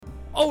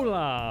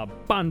Hola,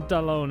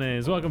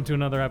 pantalones! Welcome to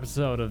another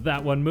episode of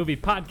That One Movie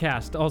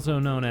Podcast, also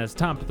known as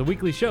Tomp, the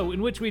weekly show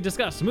in which we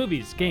discuss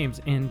movies,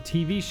 games, and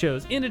TV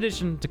shows, in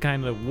addition to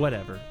kind of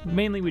whatever.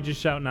 Mainly we just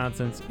shout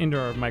nonsense into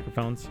our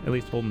microphones, at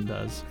least Holden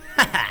does.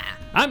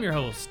 I'm your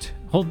host,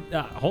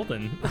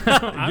 Holden.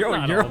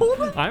 You're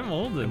Holden? I'm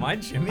Holden. Am I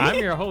Jimmy? I'm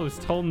your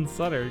host, Holden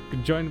Sutter,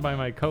 joined by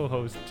my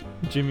co-host,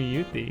 Jimmy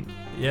Yuthi.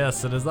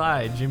 Yes, it is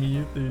I,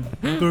 Jimmy Yuthi.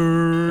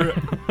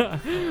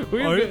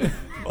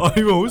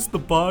 I host the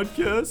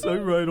podcast, I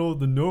write all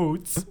the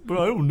notes, but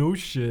I don't know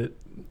shit.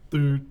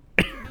 Dude.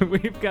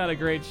 We've got a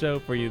great show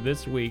for you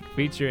this week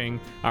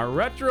featuring our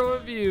retro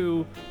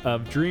review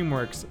of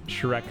DreamWorks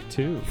Shrek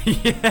 2.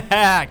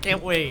 Yeah,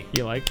 can't wait.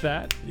 You like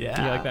that?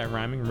 Yeah. You like that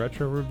rhyming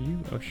retro review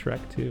of Shrek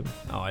 2?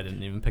 Oh, I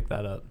didn't even pick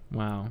that up.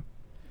 Wow.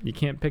 You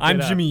can't pick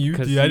I'm it up. Jimmy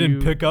Yuthi, I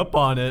didn't pick up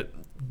on it.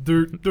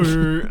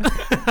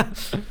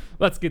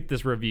 Let's get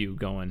this review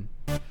going.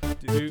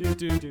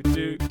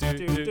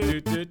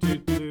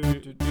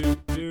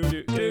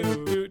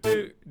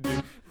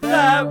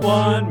 That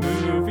One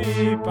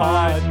Movie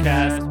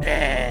Podcast.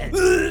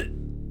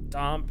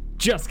 Tom,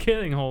 just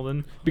kidding,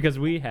 Holden, because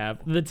we have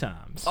the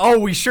Toms. Oh,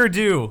 we sure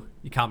do.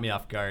 You caught me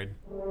off guard.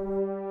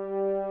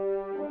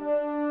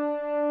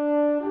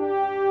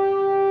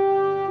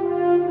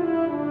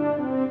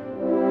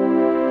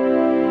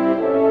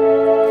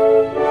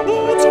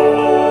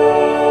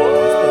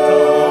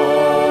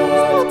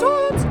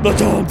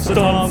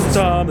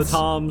 The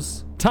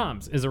Toms.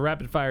 Toms is a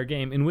rapid-fire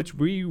game in which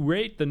we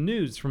rate the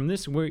news from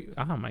this week.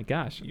 Oh, my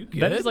gosh. You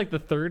good? That is like the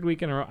third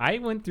week in a row. I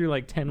went through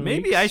like 10 weeks.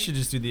 Maybe I should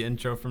just do the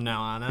intro from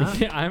now on, huh?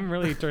 Yeah, I'm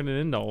really turning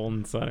into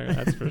Holden Sutter,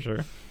 that's for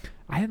sure.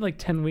 I had like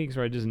 10 weeks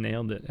where I just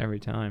nailed it every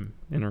time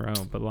in a row,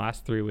 but the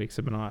last 3 weeks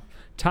have been off.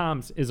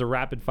 Toms is a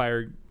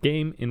rapid-fire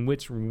game in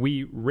which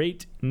we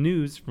rate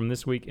news from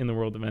this week in the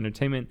world of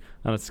entertainment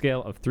on a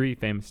scale of 3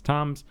 famous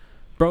Toms.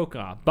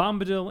 Brokaw,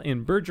 Bombadil,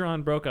 and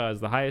Bergeron. Brokaw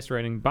is the highest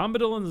rating.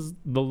 Bombadil is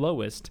the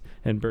lowest,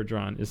 and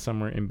Bergeron is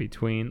somewhere in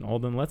between.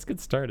 Holden, let's get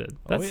started.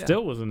 That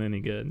still wasn't any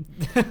good.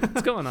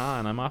 What's going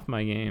on? I'm off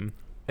my game.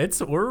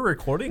 We're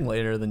recording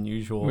later than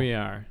usual. We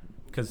are.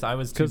 Because I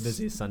was too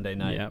busy Sunday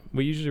night. Yeah,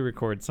 we usually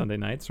record Sunday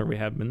nights, or we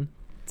have been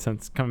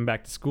since coming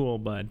back to school.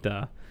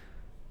 But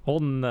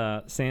Holden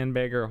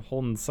Sandbagger,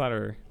 Holden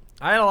Sutter.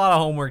 I had a lot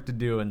of homework to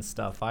do and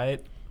stuff.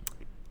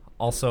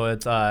 Also,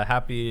 it's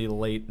happy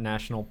late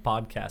National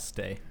Podcast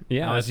Day.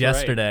 Yeah, that was that's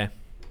yesterday. Right.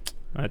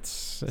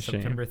 That's a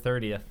September shame.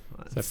 30th.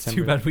 It's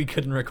too bad we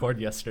couldn't record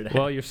yesterday.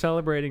 Well, you're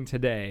celebrating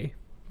today.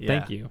 Yeah.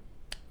 Thank you.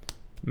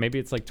 Maybe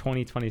it's like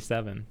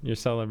 2027. You're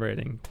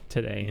celebrating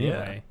today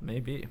anyway. Yeah,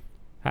 maybe.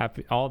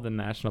 Happy all the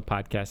National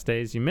Podcast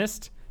Days you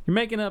missed. You're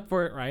making up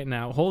for it right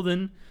now.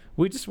 Holden,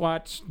 we just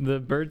watched the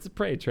Birds of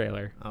Prey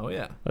trailer. Oh,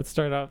 yeah. Let's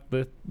start off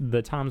the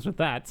Toms with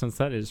that, since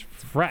that is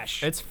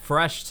fresh. It's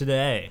fresh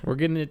today. We're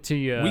getting it to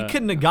you. We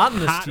couldn't have gotten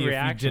this hot to you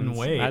reactions. if you didn't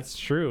wait. That's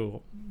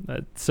true.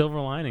 That silver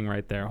lining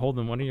right there.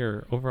 Holden, what are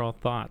your overall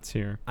thoughts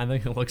here? I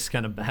think it looks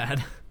kind of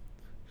bad.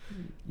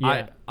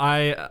 Yeah.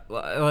 I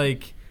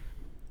like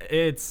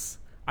it's.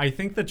 I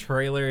think the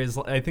trailer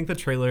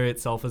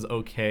itself is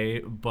okay,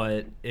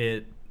 but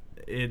it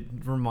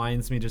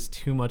reminds me just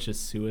too much of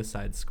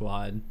Suicide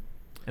Squad,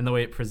 and the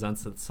way it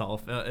presents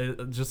itself.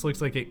 It just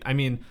looks like it. I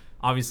mean,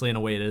 obviously in a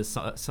way it is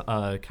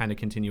a kind of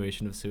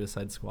continuation of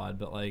Suicide Squad,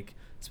 but like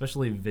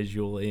especially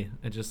visually,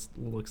 it just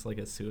looks like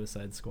a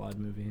Suicide Squad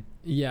movie.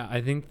 Yeah,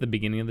 I think the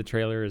beginning of the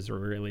trailer is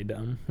really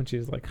dumb, when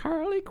she's like,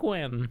 Harley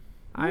Quinn.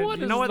 Do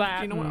you know what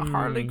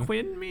Harley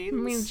Quinn means? It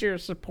means you're a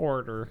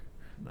supporter.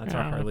 That's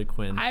our Harley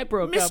Quinn. I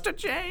broke up. Mr.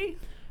 J.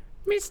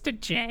 Mr.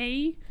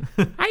 J.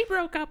 I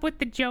broke up with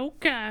the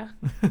Joker.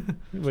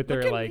 With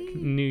their like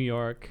New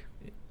York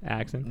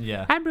accent.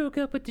 Yeah. I broke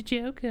up with the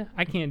Joker.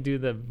 I can't do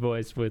the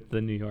voice with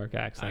the New York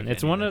accent.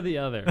 It's one or the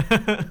other.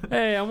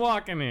 Hey, I'm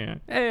walking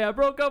here. Hey, I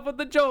broke up with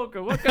the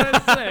Joker. What can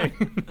I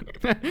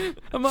say?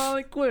 I'm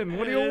Harley Quinn.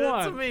 What do you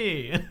want? That's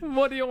me.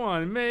 What do you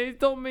want? Man, he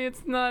told me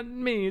it's not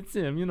me, it's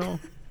him, you know.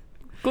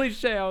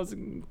 Cliche as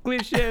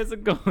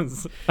it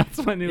goes.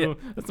 That's my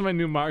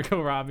new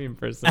Margot Robbie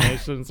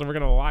impersonation. So we're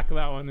gonna lock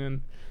that one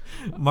in.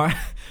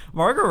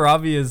 Margot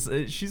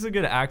Robbie she's a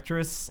good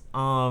actress.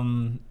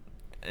 And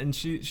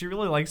she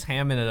really likes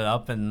hamming it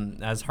up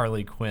and as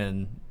Harley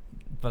Quinn,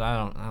 but I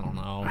don't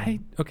know.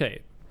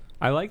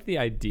 I like the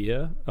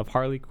idea of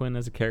Harley Quinn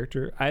as a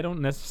character. I don't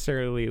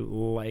necessarily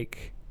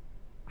like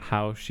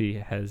how she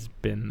has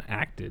been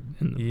acted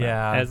in the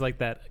past, as like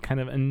that kind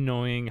of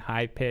annoying,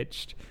 high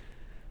pitched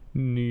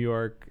New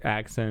York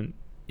accent,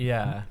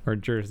 or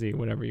Jersey,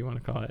 whatever you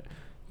want to call it.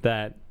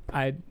 That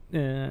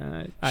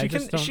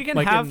she can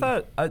have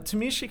that. To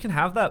me, she can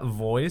have that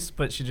voice,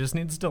 but she just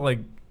needs to like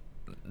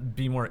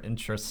be more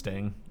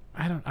interesting.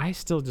 I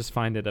still just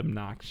find it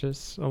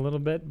obnoxious a little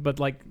bit, but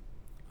like,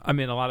 I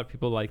mean, a lot of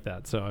people like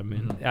that. So I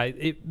mean,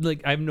 I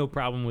have no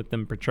problem with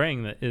them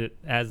portraying it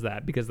as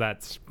that, because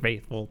that's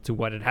faithful to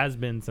what it has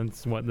been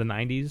since the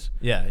 90s.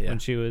 Yeah. When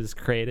she was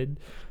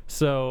created.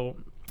 So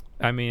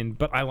I mean,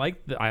 but I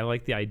like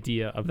the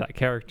idea of that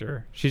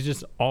character. She's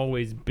just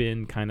always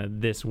been kind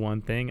of this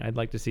one thing. I'd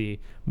like to see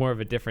more of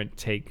a different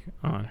take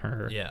on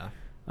her. Yeah.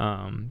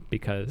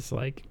 Because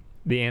like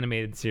the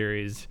animated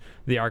series,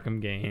 the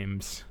Arkham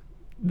games,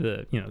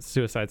 the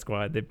Suicide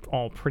Squad, they've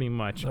all pretty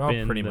much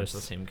been pretty much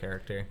the same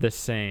character. The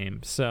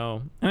same.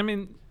 So I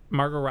mean,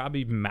 Margot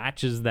Robbie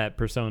matches that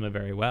persona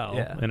very well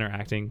in her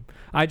acting.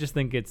 I just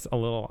think it's a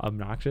little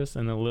obnoxious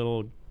and a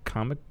little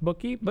comic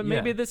booky, but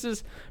maybe this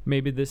is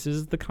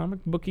the comic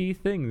booky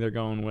thing they're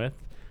going with.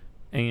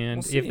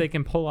 And if they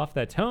can pull off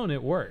that tone,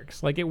 it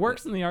works. Like it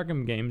works in the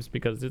Arkham games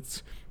because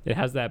it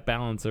has that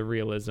balance of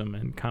realism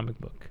and comic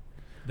book.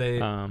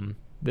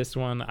 This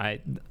one,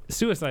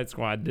 Suicide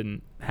Squad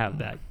didn't have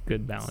that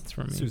good balance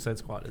for me. Suicide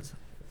Squad is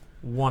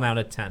 1 out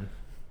of 10.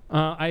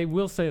 I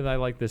will say that I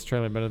like this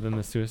trailer better than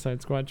the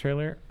Suicide Squad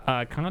trailer.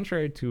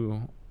 Contrary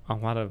to a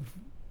lot of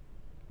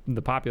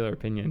the popular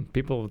opinion,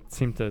 people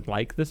seem to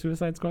like the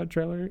Suicide Squad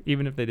trailer,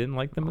 even if they didn't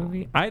like the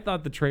movie. I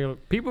thought the trailer,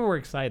 people were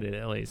excited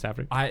at least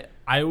after.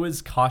 I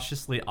was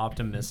cautiously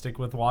optimistic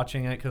with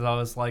watching it because I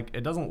was like,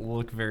 it doesn't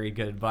look very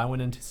good, but I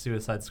went into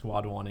Suicide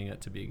Squad wanting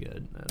it to be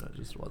good, and it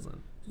just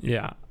wasn't.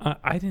 Yeah,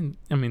 I didn't.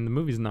 I mean, the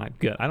movie's not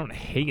good. I don't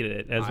hate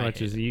it as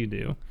much as you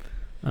do.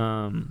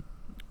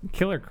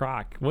 Killer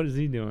Croc, what is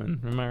he doing?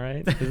 Am I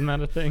right? Isn't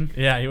that a thing?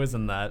 Yeah, he was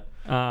in that.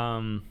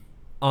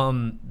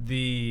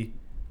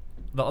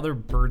 The other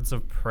birds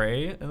of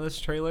prey in this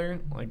trailer,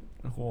 like,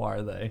 who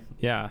are they?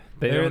 Yeah,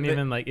 they don't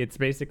even like. It's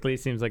basically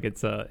seems like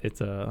it's a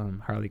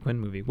Harley Quinn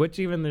movie, which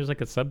even there's like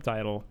a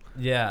subtitle.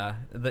 Yeah,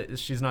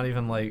 she's not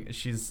even like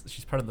she's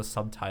part of the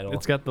subtitle.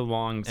 It's got the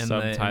long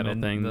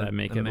subtitle thing that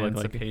make it look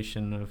like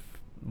Emancipation of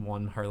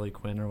one Harley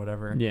Quinn or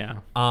whatever. Yeah.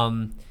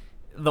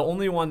 The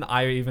only one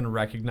I even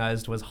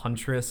recognized was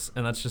Huntress,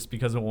 and that's just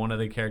because one of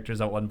the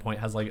characters at one point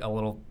has like a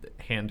little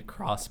hand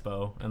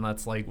crossbow, and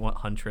that's like what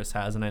Huntress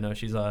has. And I know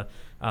she's a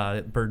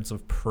bird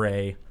of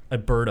prey.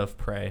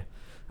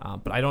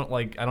 But I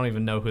don't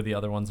even know who the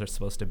other ones are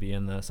supposed to be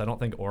in this. I don't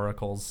think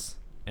Oracle's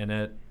in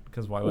it,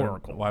 because why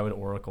would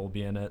Oracle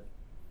be in it?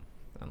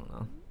 I don't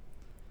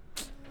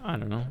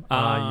know.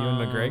 Ewan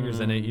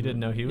McGregor's in it. You didn't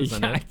know he was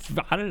in it.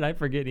 How did I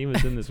forget he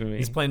was in this movie?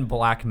 He's playing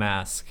Black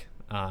Mask.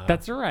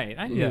 That's right.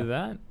 I knew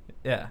that.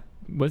 Yeah.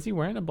 Was he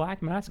wearing a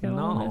black mask at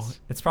all? No.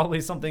 It's probably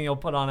something you'll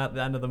put on at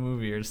the end of the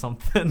movie or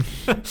something.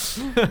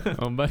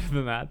 Well, better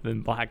than that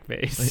than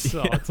blackface.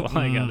 So that's all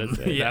I gotta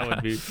say. Yeah. That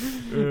would be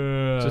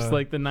just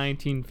like the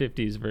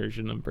 1950s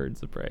version of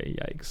Birds of Prey.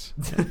 Yikes.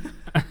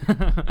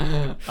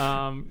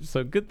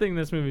 So good thing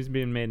this movie's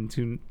being made in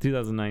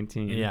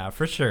 2019. Yeah,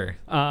 for sure.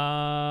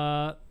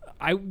 One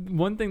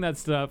thing that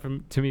stood out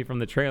to me from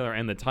the trailer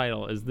and the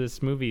title is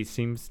this movie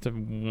seems to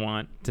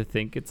want to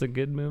think it's a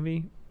good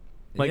movie.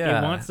 Like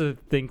it wants to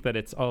think that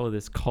it's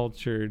this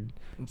cultured,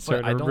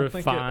 sort of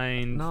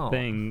refined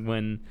thing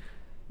when,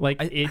 like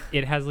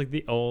it has like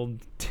the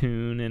old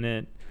tune in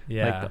it.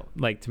 Yeah,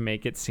 like to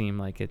make it seem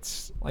like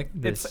it's like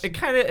it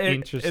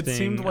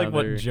seemed like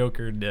what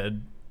Joker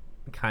did.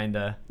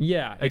 Kinda.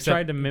 Yeah, it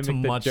tried to mimic the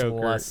much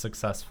Joker. Less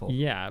successful.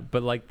 Yeah,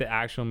 but like the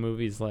actual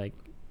movie's like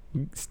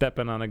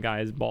stepping on a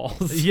guy's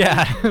balls.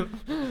 Yeah.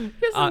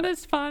 Isn't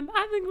this fun?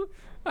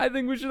 I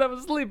think we should have a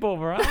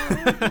sleepover.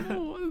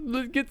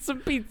 Let's get some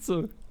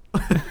pizza.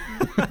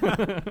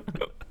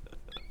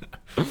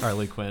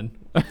 Harley Quinn.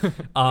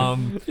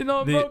 I'm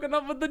broken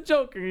up with the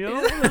Joker.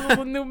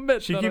 A new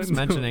bit. She keeps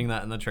mentioning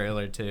that in the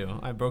trailer too.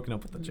 I've broken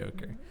up with the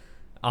Joker.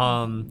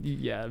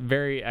 Yeah,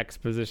 very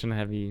exposition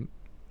heavy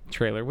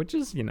trailer, which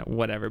is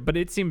whatever, but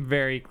it seemed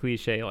very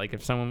cliche. Like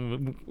if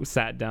someone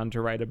sat down to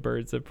write a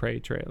Birds of Prey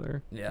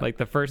trailer, like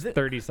the first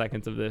 30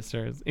 seconds of this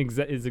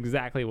is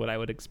exactly what I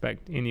would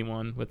expect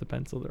anyone with a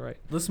pencil to write.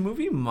 This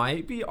movie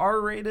might be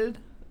R-rated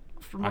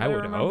from what I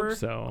would remember. Hope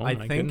so.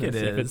 I think it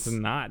is. If it's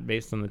not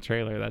based on the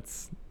trailer,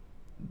 that's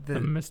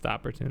a missed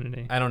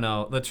opportunity. I don't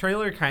know. The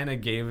trailer kind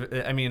of gave,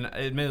 I mean,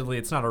 admittedly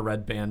it's not a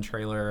Red Band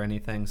trailer or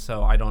anything,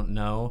 so I don't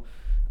know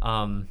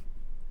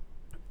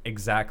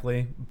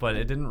exactly, but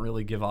it didn't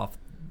really give off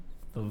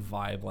the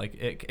vibe. Like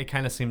it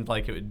kind of seemed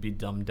like it would be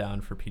dumbed down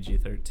for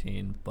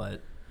PG-13,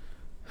 but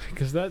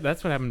because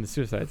that's what happened to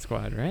Suicide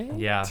Squad, right?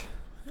 Yeah,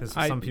 because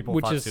some people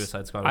thought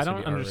Suicide Squad was I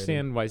don't gonna be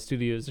understand R-rated. why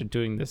studios are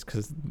doing this,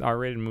 because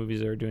R-rated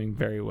movies are doing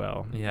very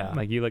well. Yeah,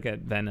 like you look at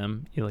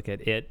Venom, you look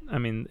at It. I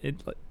mean,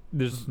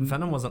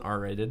 Venom wasn't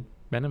R-rated.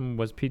 Venom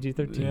was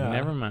PG-13. Yeah.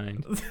 Never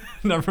mind.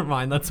 Never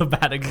mind. That's a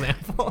bad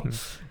example.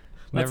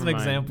 That's an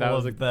example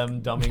of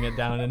them dumbing it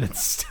down, and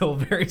it's still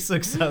very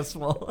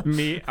successful.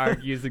 Me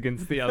argues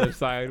against the other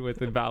side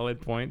with a valid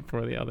point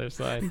for the other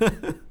side.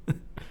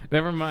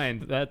 Never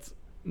mind. That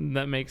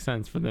makes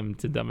sense for them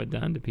to dumb it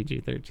down to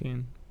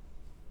PG-13.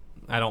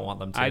 I don't want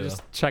them to. I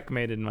just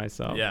checkmated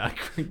myself. Yeah,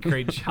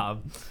 great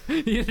job.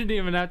 You didn't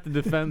even have to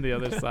defend the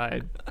other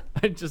side.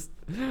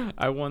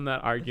 I won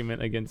that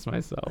argument against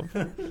myself.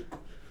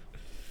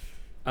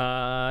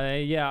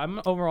 Yeah, I'm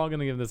overall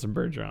gonna give this a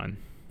Bergeron.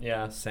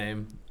 Yeah,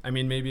 same. I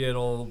mean, maybe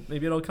it'll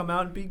come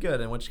out and be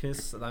good, in which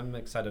case I'm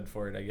excited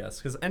for it, I guess.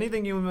 Because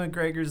anything Ewan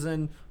McGregor's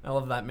in, I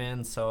love that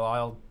man, so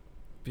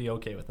be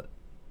okay with it.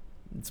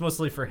 It's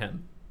mostly for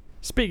him.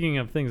 Speaking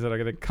of things that are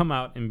going to come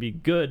out and be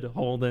good,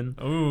 Holden,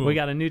 Ooh. we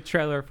got a new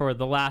trailer for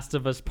The Last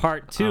of Us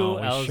Part 2 Oh,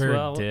 we as sure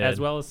well did. as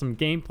well as some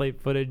gameplay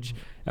footage,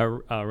 a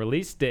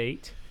release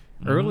date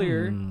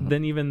earlier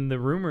than even the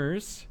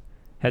rumors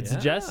had Yeah.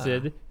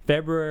 suggested,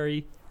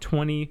 February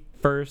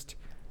 21st,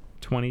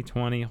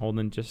 2020.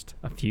 Holden, just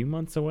a few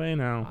months away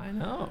now. I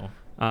know.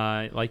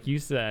 Like you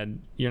said,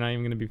 you're not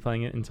even going to be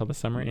playing it until the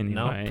summer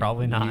anyway. No,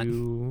 probably not.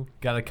 You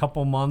Got a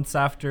couple months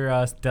after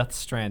Death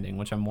Stranding,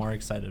 which I'm more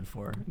excited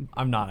for.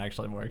 I'm not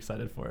actually more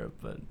excited for it,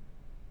 but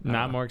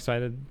not more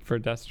excited for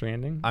Death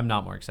Stranding? I'm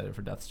not more excited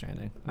for Death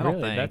Stranding. I Really?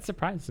 don't think. That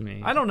surprised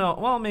me. I don't know.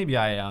 Well, maybe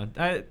I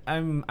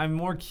am. I'm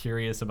more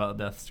curious about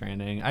Death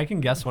Stranding. I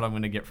can guess what I'm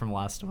going to get from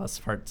Last of Us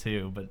Part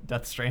 2, but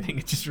Death Stranding,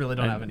 I just really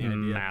don't have any idea.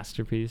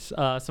 Masterpiece.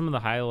 Some of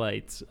the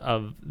highlights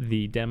of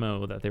the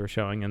demo that they were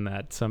showing and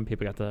that some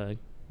people got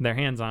their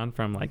hands on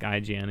from like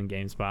IGN and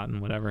GameSpot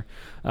and whatever.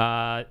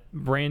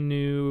 Brand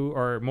new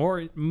or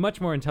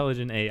much more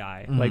intelligent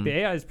AI. Like the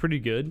AI is pretty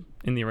good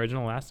in the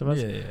original Last of Us.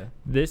 Yeah.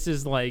 This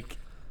is like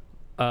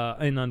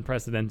an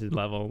unprecedented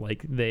level.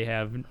 Like they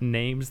have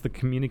names. The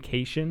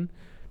communication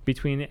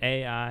between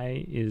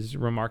AI is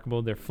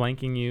remarkable. They're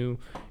flanking you.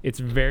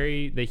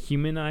 They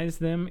humanize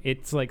them.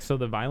 It's like, so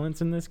the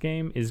violence in this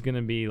game is going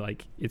to be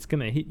like, it's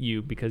going to hit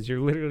you because you're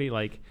literally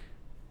like,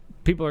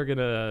 people are going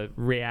to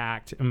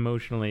react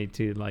emotionally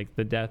to like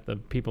the death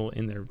of people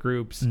in their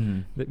groups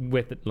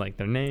with like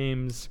their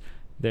names.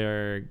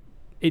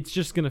 It's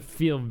just going to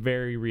feel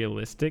very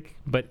realistic,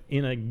 but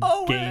in a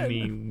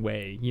gamey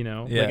way, you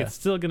know? Yeah. Like it's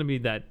still going to be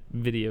that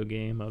video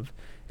game of,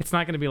 it's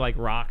not going to be like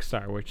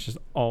Rockstar, which is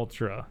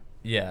ultra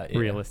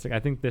realistic. I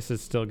think this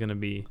is still going to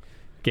be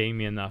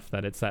gamey enough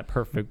that it's that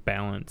perfect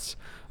balance.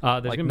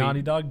 There's Like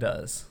Naughty Dog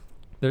does.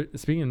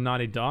 Speaking of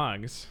naughty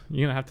dogs,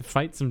 you're going to have to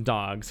fight some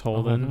dogs,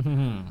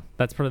 Holden.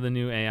 That's part of the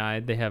new AI.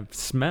 They have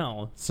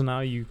smell, so now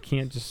you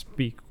can't just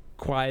be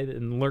quiet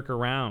and lurk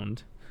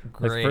around.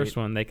 Great. The first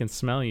one, they can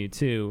smell you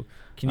too.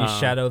 Can you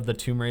Shadow of the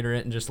Tomb Raider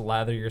it and just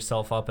lather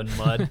yourself up in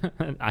mud?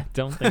 I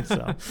don't think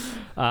so.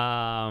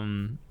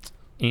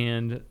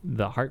 And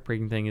the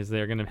heartbreaking thing is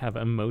they're going to have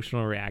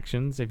emotional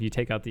reactions. If you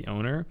take out the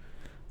owner,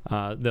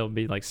 they'll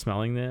be like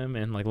smelling them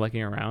and like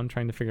looking around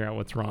trying to figure out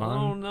what's wrong.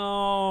 Oh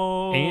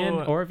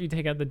no. Or if you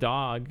take out the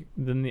dog,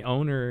 then the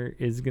owner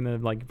is going to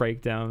like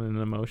break down in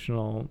an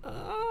emotional,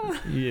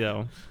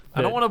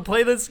 I don't want to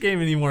play this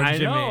game anymore,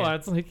 Jimmy. I know.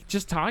 It's like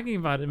just talking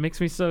about it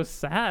makes me so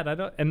sad.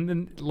 And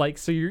then like,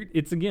 so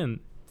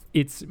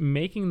it's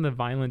making the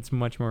violence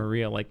much more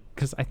real. Like,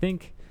 cause I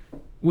think,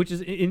 which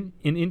is an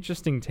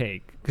interesting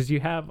take. Cause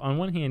you have, on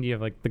one hand, you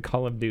have like the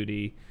Call of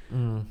Duty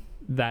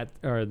that,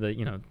 or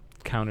the,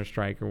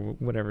 Counter-Strike or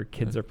whatever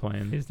kids are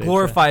playing these days.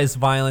 Glorifies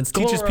violence,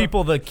 teaches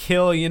people to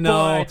kill,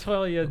 Boy, I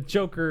tell you,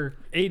 Joker,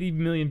 80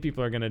 million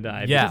people are going to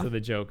die because of the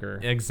Joker.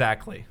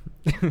 Exactly.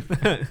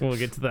 We'll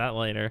get to that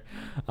later.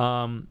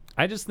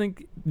 I just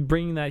think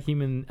bringing that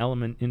human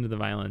element into the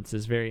violence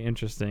is very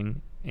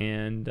interesting.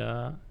 And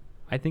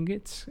I think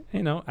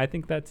I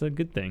think that's a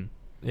good thing.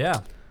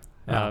 Yeah.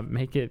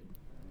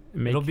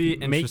 It'll be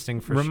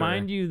interesting for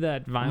remind sure. you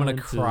that violence I'm going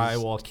to cry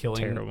while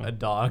killing terrible. a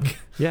dog.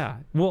 Yeah.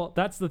 Well,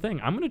 that's the thing.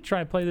 I'm going to try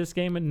to play this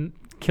game and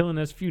killing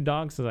as few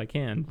dogs as I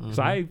can. Because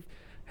I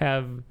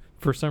have,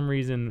 for some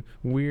reason,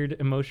 weird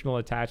emotional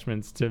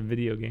attachments to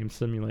video game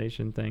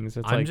simulation things.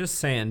 I'm just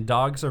saying,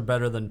 dogs are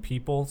better than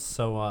people,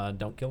 so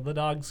don't kill the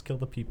dogs, kill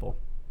the people.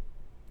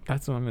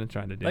 That's what I'm going to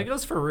try to do. That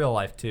goes for real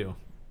life, too.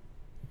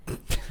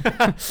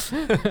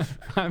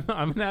 I'm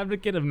an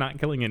advocate of not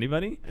killing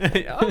anybody.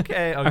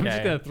 Okay. I'm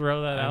just gonna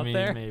throw that out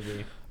there.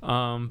 Maybe.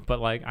 But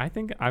like, I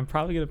think I'm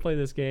probably gonna play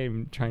this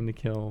game trying to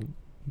kill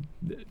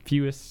the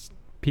fewest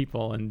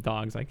people and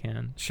dogs I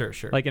can. Sure.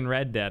 Like in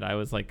Red Dead, I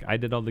was like, I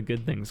did all the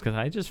good things because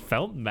I just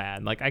felt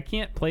bad. Like I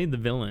can't play the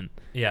villain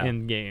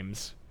in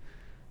games.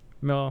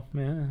 Well,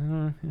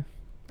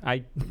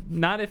 I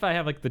not if I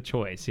have like the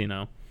choice,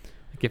 Like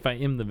if I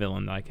am the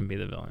villain, I can be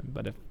the villain.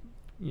 But if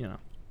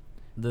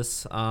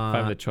this if I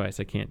have the choice,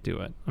 I can't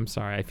do it. I'm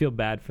sorry. I feel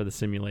bad for the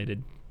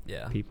simulated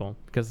people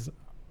because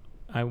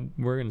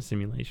we're in a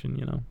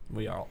simulation,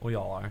 We all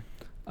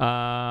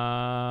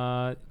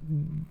are.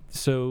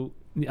 So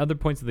the other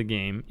points of the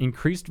game: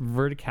 increased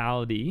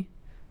verticality.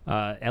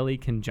 Ellie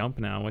can jump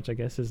now, which I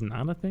guess is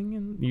not a thing,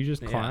 and you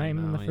just climb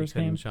in the first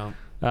game. Jump.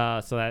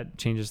 So that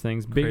changes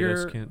things.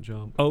 Bigger Kratos can't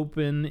jump.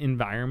 open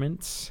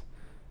environments,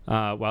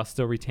 while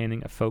still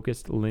retaining a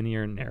focused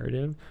linear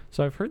narrative.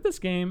 So I've heard this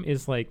game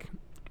is like.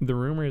 The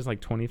rumor is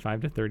like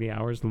 25 to 30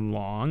 hours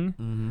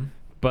long,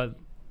 but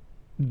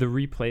the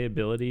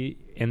replayability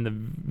and the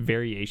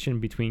variation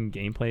between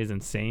gameplay is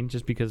insane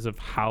just because of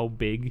how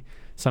big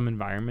some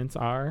environments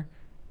are.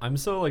 I'm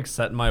so like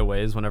set in my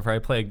ways whenever I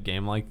play a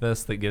game like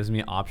this that gives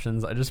me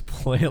options. I just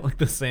play it like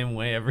the same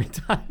way every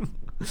time.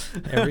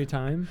 Every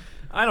time?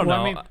 I don't know.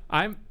 I mean,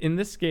 I'm in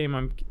this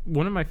game.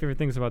 One of my favorite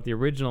things about the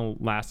original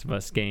Last of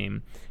Us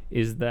game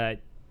is that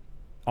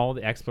all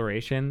the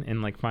exploration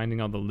and like finding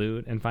all the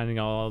loot and finding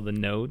all the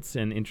notes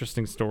and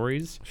interesting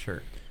stories.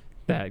 Sure.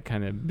 that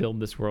kind of build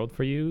this world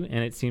for you,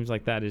 and it seems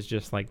like that is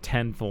just like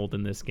tenfold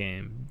in this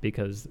game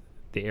because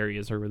the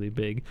areas are really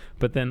big.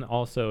 But then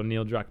also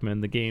Neil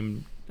Druckmann, the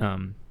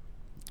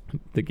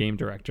game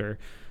director,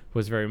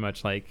 was very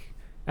much like,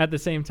 at the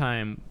same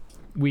time,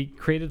 we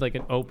created like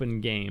an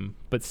open game,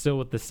 but still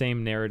with the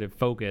same narrative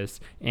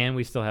focus, and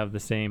we still have the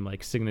same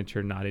like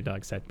signature Naughty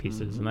Dog set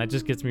pieces, and that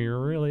just gets me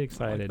really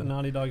excited. I like the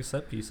Naughty Dog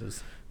set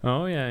pieces.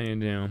 Oh yeah, you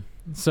do.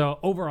 So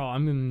overall,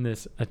 I'm giving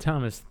this a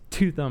Thomas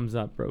 2 thumbs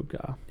up,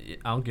 Brokaw.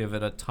 I'll give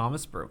it a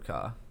Thomas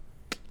Brokaw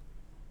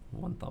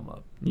 1 thumb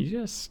up. You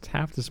just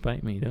have to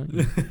spite me, don't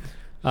you?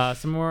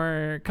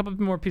 Couple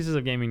more pieces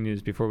of gaming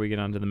news before we get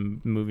on to the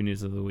movie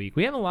news of the week.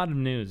 We have a lot of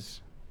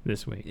news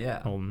this week.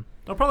 Yeah. Holden.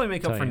 I'll probably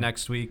make up for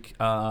next week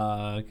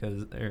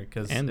because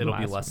it'll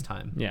be less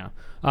time. Yeah.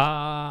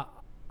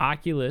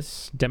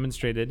 Oculus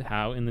demonstrated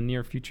how in the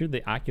near future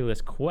the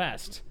Oculus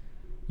Quest,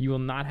 you will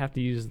not have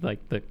to use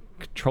like the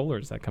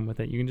controllers that come with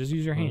it. You can just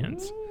use your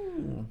hands.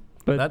 Ooh.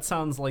 But that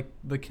sounds like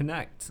the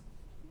Kinect.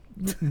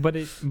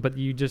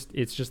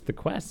 It's just the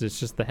Quest. It's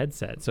just the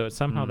headset. So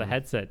somehow the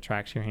headset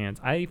tracks your hands.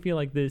 I feel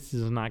like this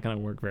is not going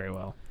to work very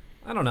well.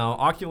 I don't know.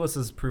 Oculus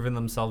has proven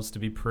themselves to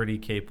be pretty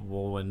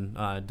capable when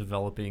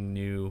developing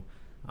new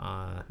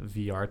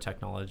VR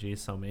technology.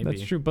 So maybe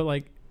that's true. But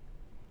like,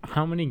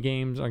 how many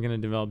games are going to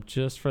develop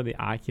just for the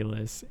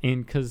Oculus?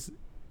 And because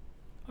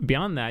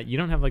beyond that, you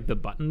don't have like the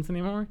buttons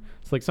anymore.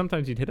 So like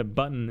sometimes you'd hit a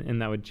button and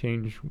that would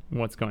change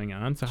what's going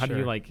on. So how do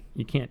you like?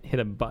 You can't hit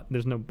a button.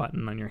 There's no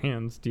button on your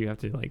hands. Do you have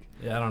to like?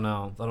 Yeah, I don't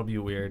know. That'll be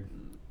weird.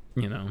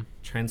 You know,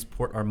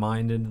 transport our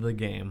mind into the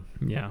game.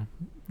 Yeah.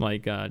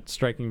 Like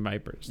Striking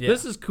Vipers. Yeah.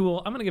 This is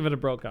cool. I'm gonna give it a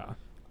Brokaw.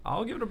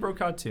 I'll give it a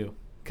Brokaw too.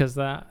 Because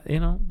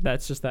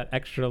that's just that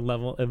extra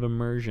level of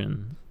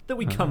immersion that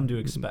we come to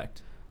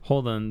expect.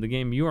 Hold on, the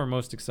game you are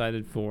most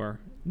excited for,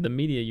 the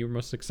media you're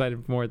most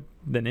excited for more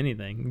than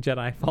anything,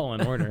 Jedi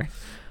Fallen Order,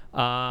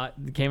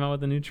 came out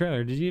with a new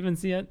trailer. Did you even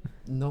see it?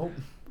 Nope.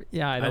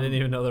 Yeah, I didn't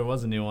even know there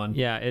was a new one.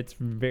 Yeah, it's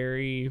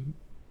very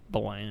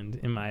bland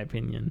in my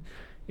opinion.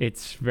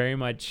 It's very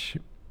much,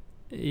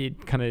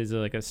 it kind of is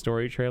like a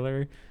story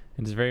trailer.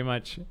 And it's very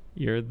much,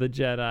 you're the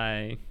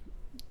Jedi,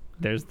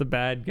 there's the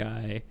bad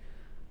guy,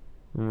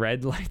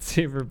 red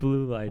lightsaber,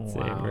 blue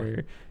lightsaber.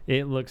 Wow.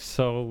 It looks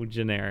so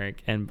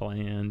generic and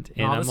bland.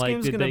 And I'm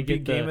like, did they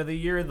get Game of the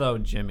Year though,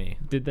 Jimmy?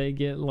 Did they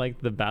get like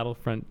the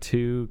Battlefront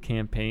 2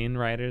 campaign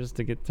writers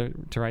to get to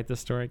write the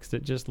story? Because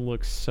it just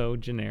looks so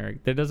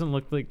generic. There doesn't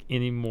look like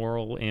any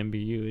moral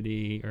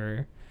ambiguity,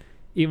 or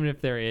even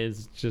if there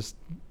is, just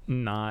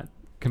not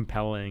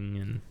compelling.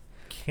 And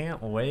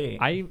can't wait.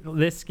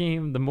 This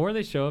game, the more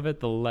they show of it,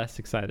 the less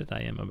excited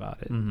I am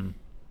about it. Mm-hmm.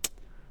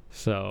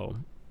 So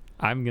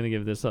I'm gonna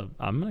give it a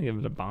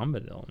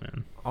Bombadil,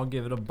 man. I'll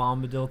give it a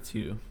Bombadil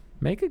too.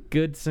 Make a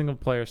good single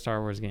player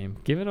Star Wars game.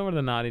 Give it over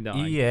to Naughty Dog.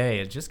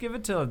 EA, just give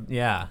it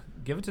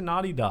to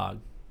Naughty Dog.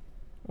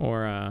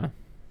 Or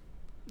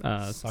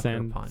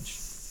Sucker Punch.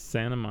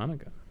 Santa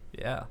Monica.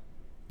 Yeah.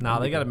 Nah,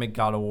 they gotta make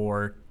God of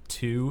War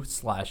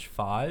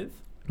 2/5.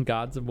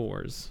 Gods of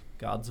Wars,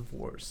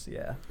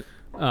 yeah.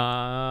 All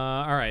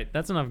right,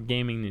 that's enough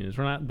gaming news.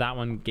 We're not that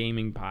one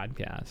gaming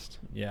podcast.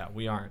 Yeah,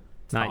 we aren't.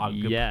 Not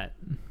yet.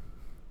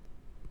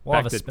 We'll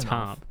Back have a to spin-off.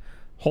 Tom.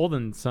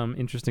 Holding some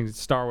interesting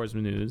Star Wars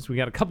news. We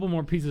got a couple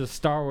more pieces of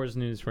Star Wars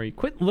news for you.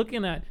 Quit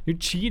looking at. You're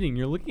cheating.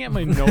 You're looking at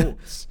my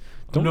notes.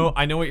 No,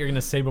 I know what you're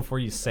gonna say before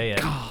you say it.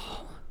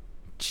 Oh,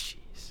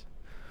 jeez.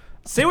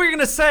 Say what you're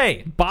gonna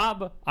say.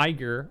 Bob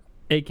Iger,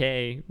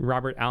 a.k.a.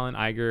 Robert Allen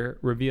Iger,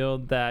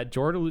 revealed that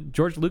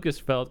George Lucas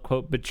felt,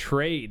 quote,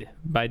 betrayed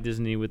by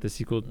Disney with the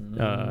sequel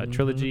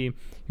trilogy.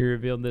 He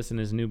revealed this in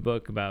his new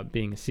book about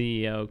being a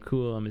CEO.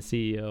 Cool, I'm a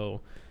CEO.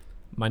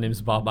 My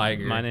name's Bob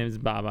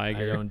Iger.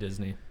 I own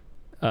Disney.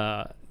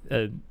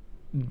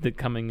 The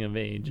coming of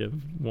age of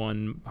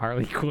one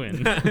Harley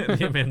Quinn.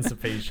 The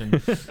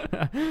emancipation.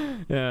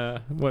 Yeah,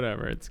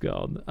 whatever it's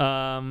called.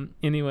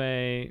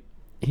 Anyway,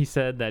 he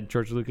said that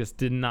George Lucas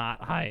did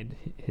not hide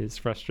his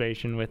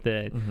frustration with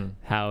it,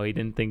 how he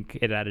didn't think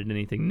it added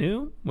anything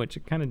new, which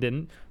it kind of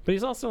didn't. But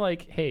he's also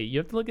like, hey, you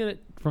have to look at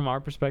it from our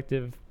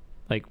perspective.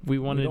 Like, we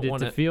wanted it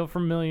to feel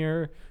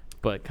familiar,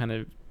 but kind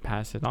of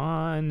pass it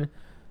on.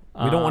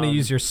 We don't want to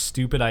use your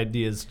stupid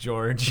ideas,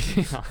 George.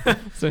 Yeah.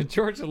 So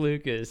George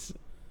Lucas,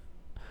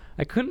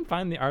 I couldn't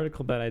find the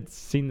article that I'd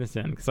seen this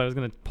in because I was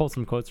going to pull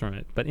some quotes from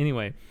it. But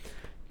anyway,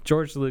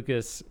 George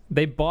Lucas,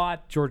 they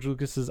bought George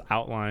Lucas's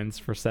outlines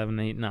for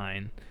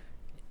 789,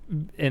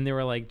 and they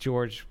were like,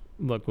 George,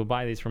 look, we'll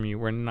buy these from you.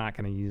 We're not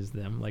going to use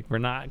them. Like, we're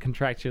not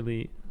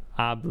contractually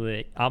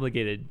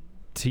obligated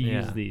to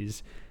use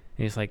these.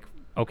 And he's like,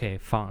 okay,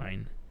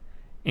 fine.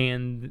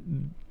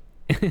 And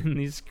in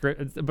these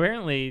scripts,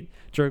 apparently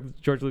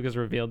George Lucas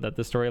revealed that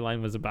the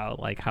storyline was about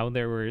like how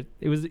it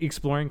was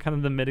exploring kind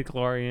of the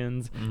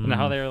midichlorians and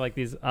how there were like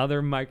these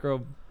other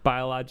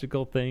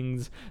microbiological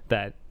things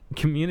that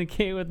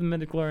communicate with the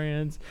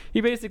midichlorians.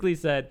 He basically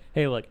said,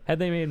 hey, look, had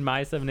they made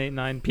my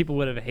 789, people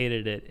would have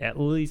hated it at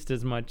least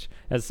as much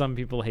as some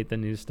people hate the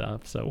new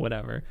stuff, so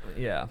whatever.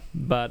 Yeah.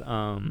 But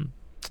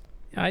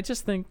I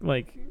just think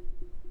like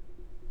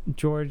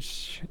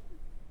George,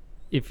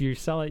 if you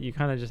sell it, you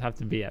kind of just have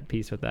to be at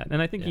peace with that.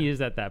 And I think he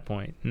is at that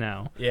point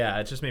now. Yeah,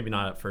 it's just maybe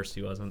not at first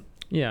he wasn't.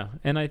 Yeah,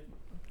 and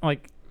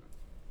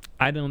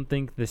I don't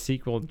think the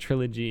sequel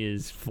trilogy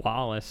is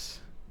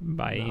flawless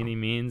by any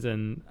means,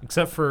 and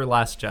except for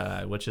Last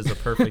Jedi, which is a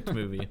perfect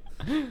movie.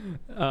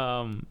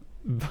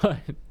 But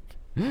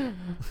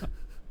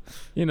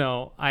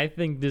I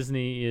think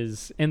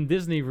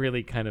Disney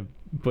really kind of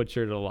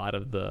butchered a lot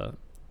of the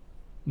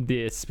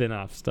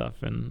spin-off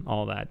stuff and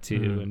all that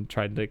too, and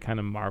tried to kind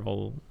of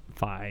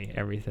Marvel-fy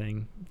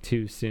everything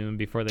too soon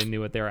before they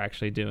knew what they were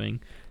actually doing.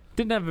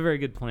 Didn't have a very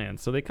good plan,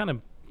 so they kind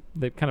of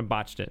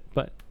botched it.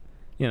 But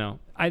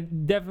I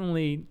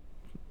definitely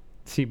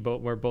see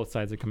where both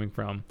sides are coming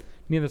from.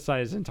 Neither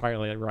side is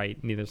entirely right.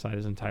 Neither side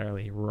is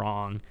entirely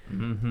wrong.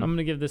 Mm-hmm. I'm going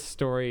to give this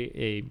story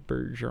a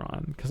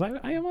Bergeron because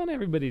I want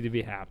everybody to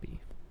be happy.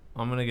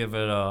 I'm going to give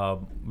it a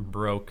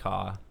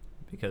Brokaw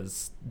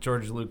because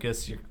George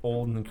Lucas, you're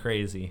old and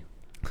crazy.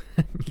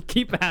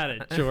 Keep at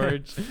it,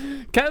 George.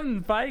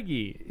 Kevin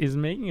Feige is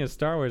making a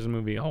Star Wars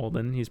movie,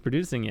 Holden. He's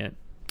producing it.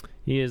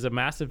 He is a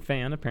massive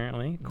fan,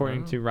 apparently,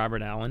 according to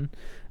Robert Allen.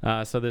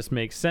 So this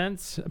makes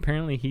sense.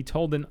 Apparently, he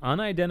told an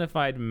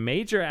unidentified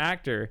major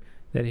actor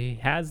that he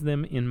has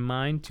them in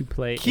mind to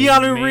play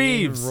Keanu a main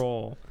Reeves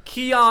role.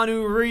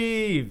 Keanu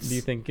Reeves. Do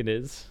you think it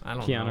is? I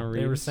don't Keanu know.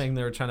 Reeves? They were saying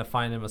they were trying to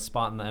find him a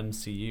spot in the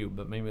MCU,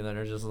 but maybe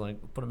they're just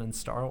like, put him in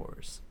Star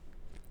Wars.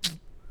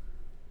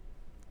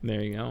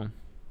 There you go.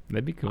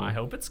 That'd be cool. I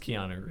hope it's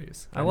Keanu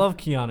Reeves. I love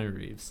Keanu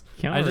Reeves.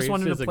 Keanu I just Reeves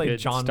want him is to a play good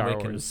John Star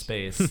Wick in Wars.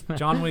 space.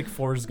 John Wick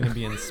 4 is going to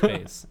be in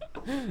space.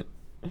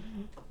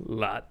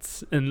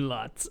 Lots and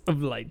lots of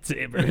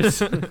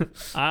lightsabers.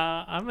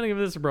 I'm going to give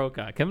this a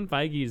Brokaw. Kevin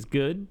Feige is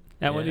good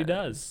at what he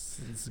does.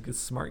 He's a good,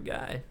 smart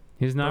guy.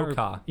 He's not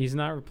Brokaw. he's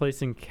not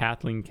replacing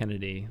Kathleen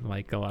Kennedy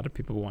like a lot of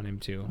people want him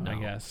to, No. I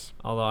guess.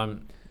 Although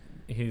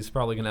he's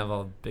probably going to have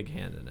a big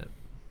hand in it.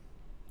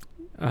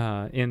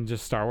 In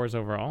just Star Wars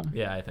overall?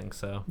 Yeah, I think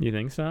so. You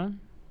think so?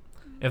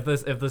 If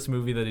this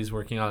movie that he's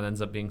working on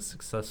ends up being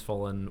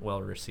successful and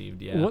well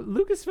received, yeah.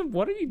 Lucasfilm,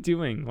 what are you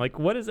doing? Like,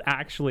 what is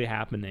actually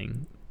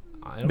happening?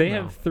 I don't They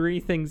know. have 3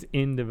 things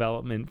in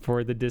development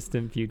for the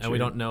distant future. And we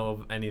don't know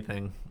of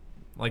anything.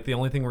 Like, the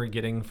only thing we're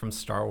getting from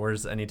Star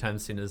Wars anytime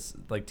soon is,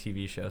 like,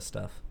 TV show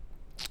stuff.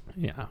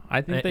 Yeah,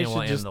 I think they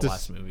should just the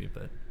last movie,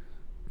 but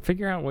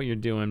figure out what you're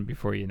doing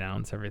before you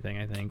announce everything,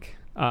 I think.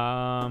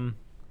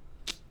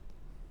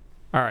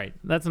 All right,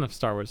 that's enough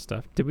Star Wars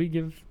stuff. I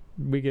gave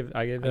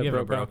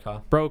it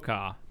Brokaw.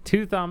 Brokaw.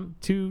 2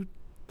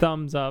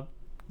 thumbs up.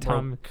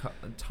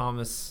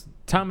 Thomas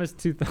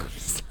 2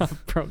 thumbs up.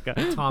 Brokaw.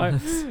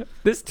 Thomas.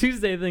 This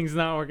Tuesday thing's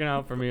not working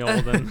out for me,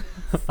 Holden.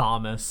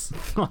 Thomas.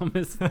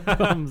 Thomas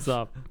thumbs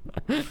up.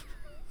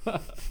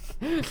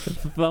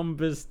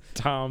 Thumbus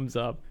Tom's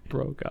up.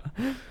 Brokaw.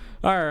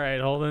 All right,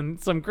 Holden.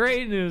 Some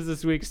great news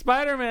this week.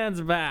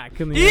 Spider-Man's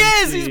back. In the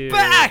MCU. He's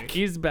back!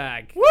 He's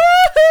back.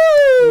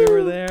 Woohoo! We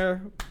were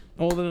there.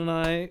 Holden and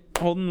I.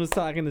 Holden was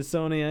talking to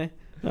Sony.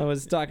 I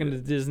was talking to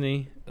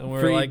Disney. And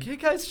we're like, hey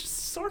guys,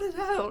 just sort it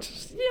out.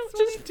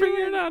 Just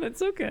figure it out.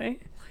 It's okay.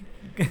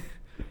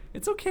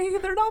 It's okay.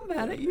 They're not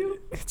mad at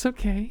you. It's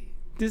okay.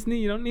 Disney,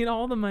 you don't need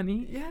all the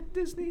money. Yeah,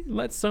 Disney.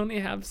 Let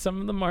Sony have some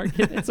of the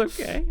market. It's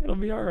okay. It'll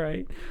be all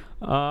right.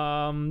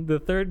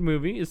 The third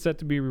movie is set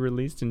to be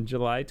released in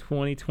July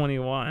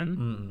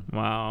 2021.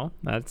 Wow,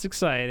 that's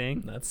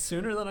exciting. That's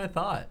sooner than I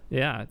thought.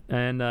 Yeah,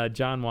 and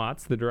John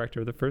Watts, the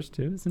director of the first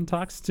 2, is in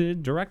talks to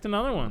direct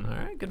another one. All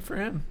right, good for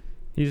him.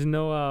 He's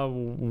Noah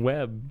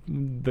Webb,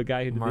 the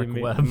guy who did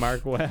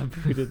Mark Webb,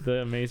 who did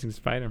the Amazing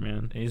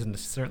Spider-Man. He's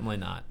certainly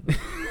not.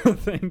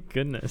 Thank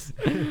goodness.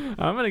 I'm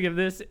gonna give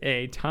this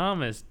a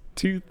Thomas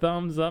 2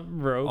 thumbs up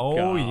Brokaw.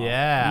 Oh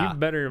yeah, you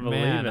better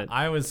believe it.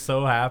 I was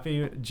so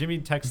happy. Jimmy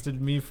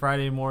texted me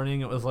Friday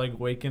morning. It was like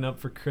waking up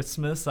for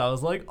Christmas. I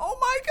was like, oh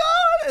my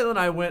god! And then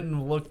I went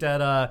and looked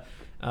at a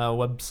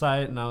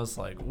website, and I was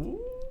like,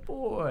 ooh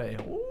boy,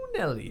 ooh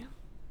Nelly.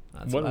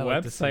 That's what I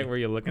like to website see. were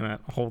you looking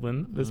at,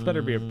 Holden? This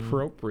better be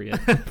appropriate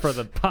for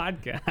the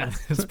podcast.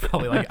 It's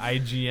probably like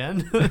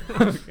IGN.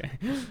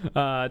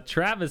 Okay.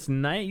 Travis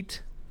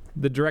Knight,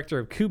 the director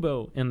of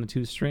Kubo and the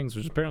 2 Strings,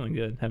 which is apparently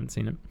good. Haven't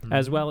seen it.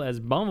 As well as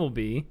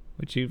Bumblebee,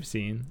 which you've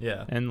seen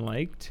and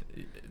liked.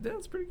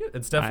 That's pretty good.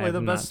 It's definitely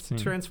the best seen.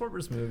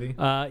 Transformers movie.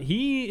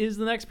 He is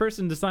the next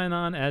person to sign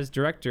on as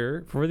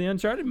director for the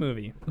Uncharted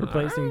movie,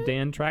 replacing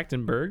Dan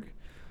Trachtenberg.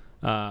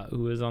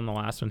 Who was on the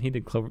last one. He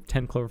did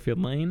 10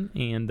 Cloverfield Lane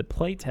and the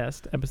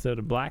playtest episode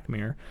of Black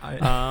Mirror.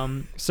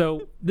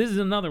 So this is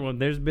another one.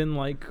 There's been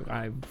like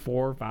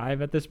 4 or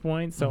 5 at this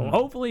point. So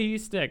hopefully he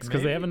sticks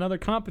because they have another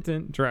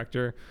competent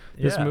director.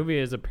 This movie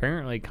is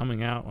apparently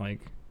coming out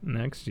like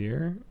next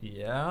year.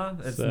 Yeah,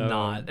 it's So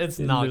not. It's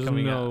not there's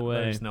coming no out.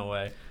 way. There's no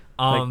way.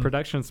 Like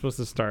production's supposed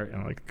to start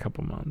in like a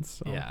couple months.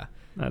 So Yeah,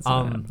 that's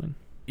not happening.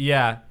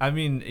 Yeah, I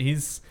mean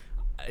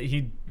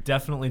he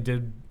definitely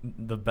did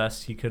the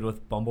best he could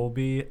with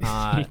Bumblebee.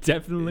 He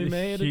definitely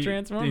made a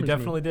Transformers He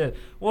definitely did.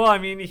 Well, I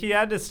mean, he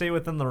had to stay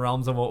within the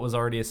realms of what was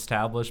already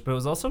established, but it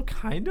was also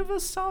kind of a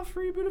soft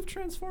reboot of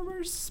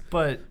Transformers.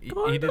 But he did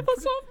Kind of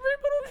a soft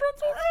reboot of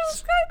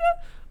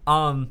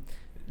Transformers.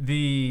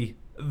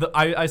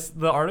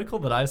 The article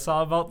that I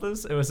saw about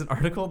this, it was an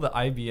article that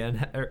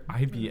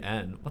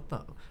IBM, what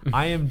the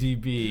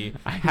IMDb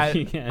had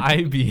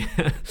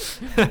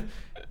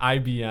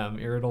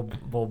IBM,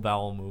 irritable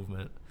bowel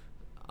movement.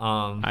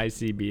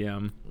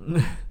 ICBM.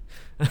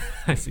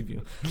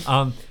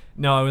 ICBM.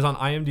 No, it was on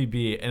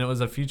IMDb, and it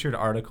was a featured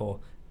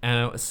article,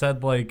 and it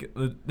said like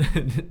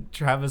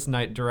Travis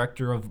Knight,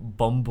 director of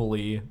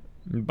Bumblee.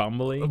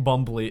 Bumblee. It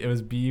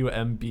was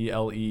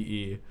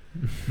Bumblee.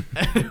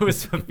 It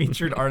was a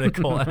featured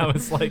article, and I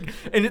was like,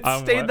 and it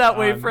stayed that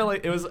way for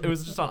like it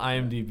was just on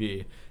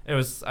IMDb. It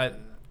was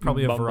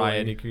probably a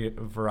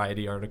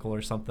variety article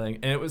or something,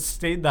 and it was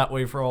stayed that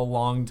way for a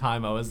long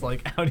time. I was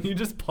like, how do you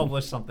just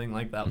publish something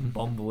like that,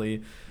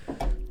 Bumblee?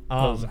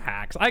 Those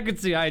hacks. I could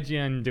see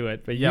IGN do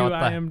it, but yeah,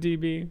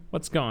 IMDb,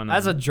 what's going on?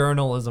 As a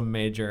journalism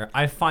major,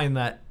 I find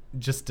that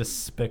just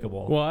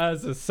despicable. Well,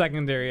 as a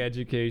secondary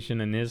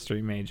education and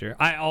history major,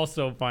 I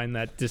also find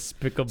that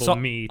despicable.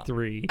 Me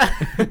 3.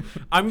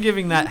 I'm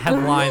giving that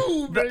headline.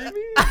 Little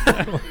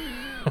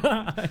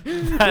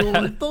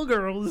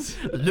girls.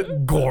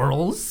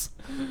 Girls.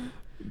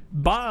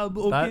 Bob,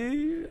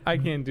 okay. I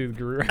can't do the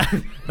guru.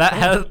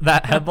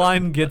 that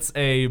headline gets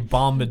a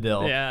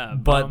bombadil. Yeah,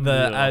 but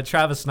bombadil. The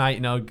Travis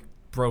Knight,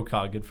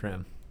 Brokaw, good for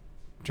him.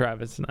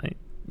 Travis Knight.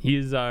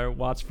 He's our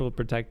watchful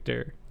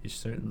protector. He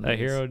certainly a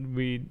hero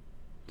we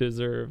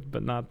deserve,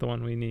 but not the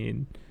one we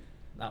need.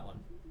 That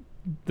one.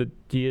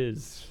 He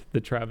is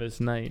the Travis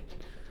Knight.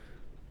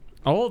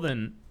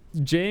 Then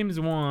James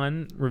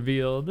Wan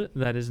revealed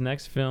that his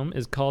next film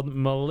is called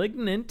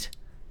Malignant,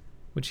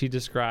 which he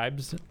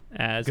describes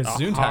as a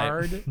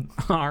hard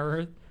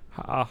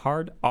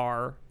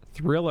R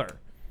thriller.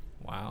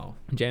 Wow.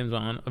 James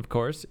Wan, of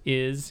course,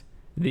 is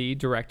the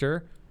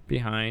director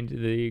behind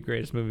the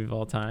greatest movie of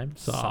all time,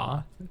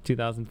 Saw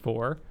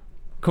 2004.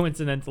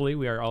 Coincidentally,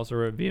 we are also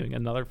reviewing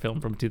another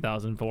film from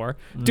 2004,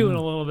 doing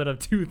a little bit of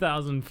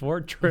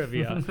 2004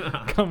 trivia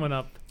coming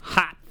up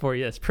hot for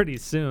you pretty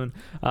soon.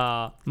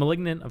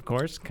 Malignant, of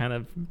course, kind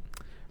of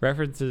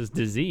references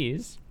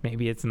disease.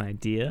 Maybe it's an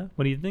idea.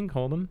 What do you think,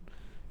 Holden?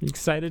 You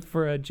excited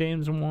for a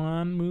James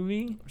Wan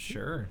movie?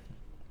 Sure.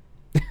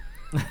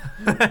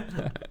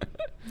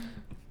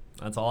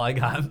 That's all I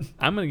got.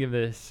 I'm going to give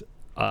this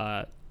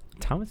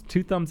Thomas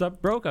 2 thumbs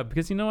up, Brokaw,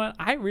 because you know what?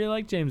 I really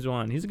like James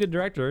Wan. He's a good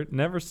director.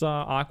 Never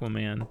saw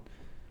Aquaman,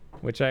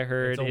 which I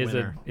heard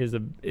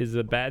is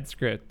a bad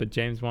script, but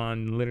James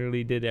Wan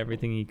literally did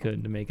everything he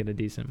could to make it a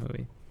decent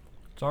movie.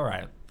 It's all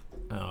right.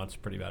 No, it's a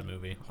pretty bad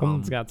movie.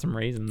 Holden's got some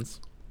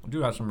raisins. I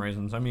do have some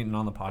raisins. I'm eating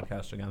on the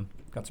podcast again.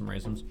 Got some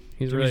raisins.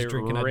 He's really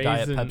drinking a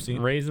Diet Pepsi.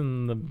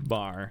 Raising the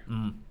bar.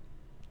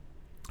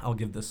 I'll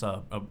give this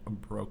a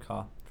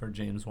Brokaw for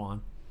James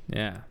Wan.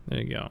 Yeah, there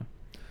you go.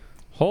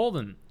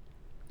 Holden,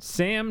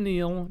 Sam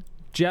Neill,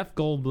 Jeff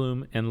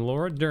Goldblum, and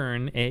Laura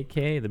Dern,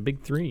 a.k.a. the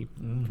Big Three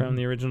from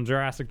the original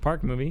Jurassic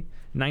Park movie,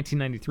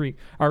 1993,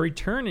 are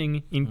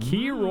returning in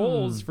key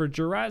roles for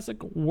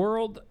Jurassic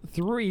World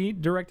 3,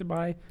 directed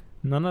by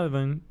none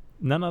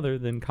other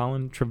than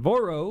Colin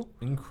Trevorrow.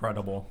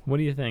 Incredible. What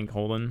do you think,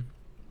 Holden?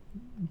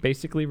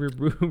 Basically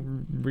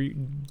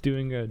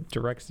doing a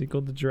direct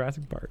sequel to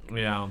Jurassic Park.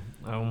 Yeah.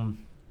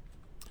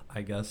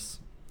 I guess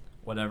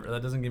whatever.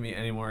 That doesn't get me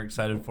any more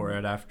excited for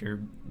it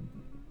after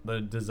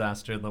the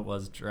disaster that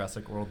was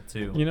Jurassic World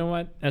 2. You know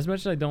what? As much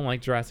as I don't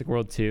like Jurassic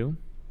World 2,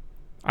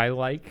 I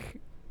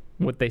like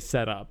what they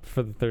set up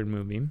for the third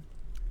movie.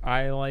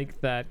 I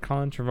like that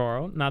Colin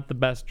Trevorrow, not the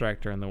best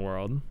director in the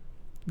world,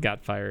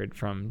 got fired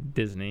from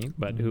Disney,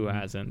 but who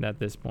hasn't at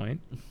this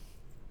point?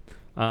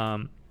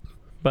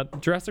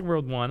 But Jurassic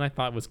World 1 I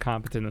thought was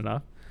competent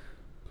enough,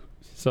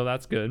 so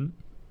that's good.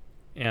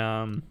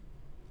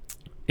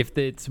 If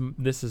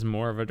this is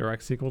more of a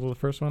direct sequel to the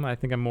first one, I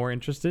think I'm more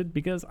interested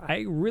because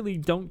I really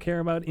don't care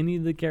about any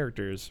of the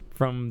characters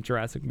from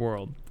Jurassic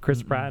World.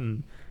 Chris Pratt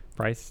and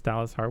Bryce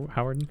Dallas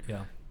Howard.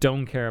 Yeah.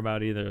 Don't care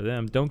about either of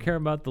them. Don't care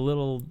about the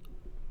little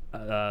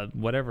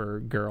whatever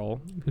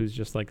girl who's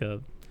just like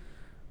a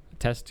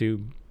test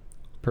tube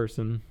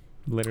person,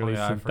 literally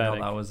synthetic. I forgot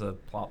that was a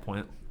plot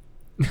point.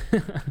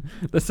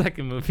 The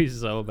second movie's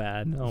so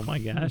bad. Oh my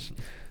gosh.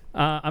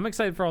 I'm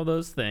excited for all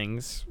those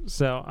things.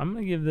 So I'm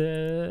going to give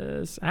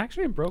this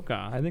actually a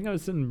Brokaw. I think I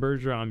was sitting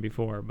Bergeron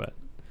before, but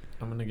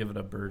I'm going to give it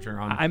a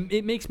Bergeron.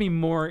 It makes me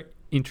more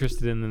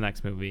interested in the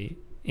next movie,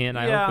 and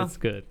I hope it's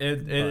good.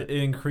 It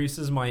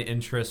increases my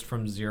interest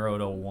from 0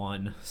 to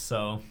 1.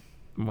 So,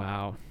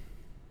 wow.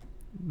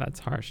 That's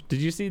harsh.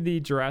 Did you see the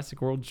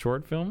Jurassic World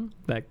short film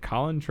that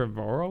Colin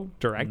Trevorrow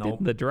directed? Nope.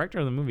 The director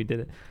of the movie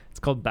did it. It's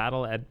called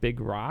Battle at Big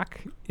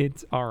Rock.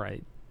 It's all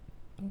right.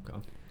 Okay.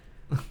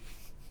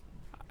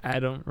 I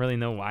don't really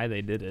know why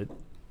they did it.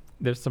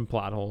 There's some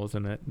plot holes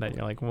in it that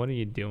you're like, what are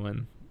you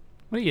doing?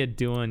 What are you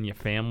doing, your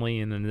family,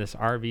 in this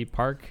RV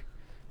park?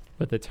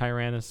 with the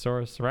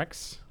Tyrannosaurus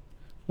Rex.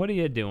 What are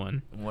you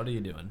doing? What are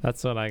you doing?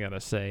 That's what I gotta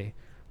say.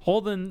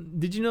 Holden,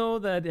 did you know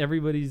that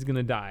everybody's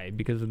gonna die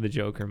because of the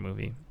Joker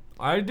movie?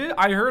 I did.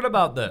 I heard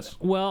about this.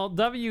 Well,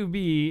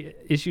 WB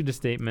issued a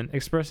statement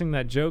expressing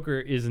that Joker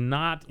is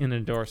not an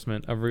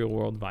endorsement of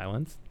real-world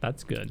violence.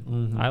 That's good.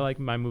 I like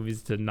my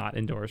movies to not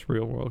endorse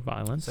real-world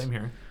violence. Same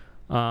here.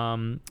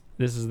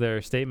 This is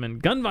their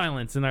statement. Gun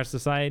violence in our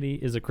society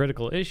is a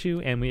critical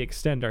issue, and we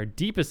extend our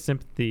deepest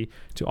sympathy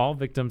to all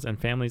victims and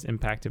families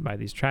impacted by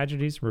these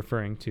tragedies,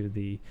 referring to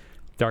the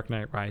Dark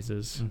Knight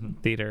Rises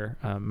theater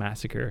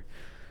massacre.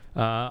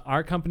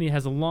 Our company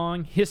has a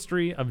long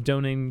history of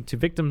donating to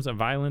victims of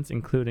violence,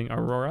 including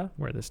Aurora,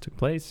 where this took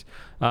place.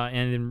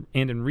 And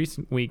in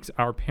recent weeks,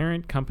 our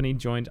parent company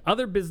joined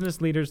other business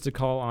leaders to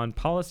call on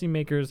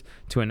policymakers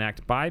to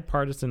enact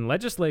bipartisan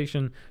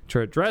legislation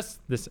to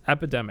address this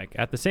epidemic.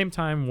 At the same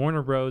time,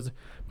 Warner Bros.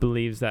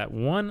 Believes that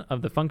one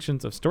of the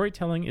functions of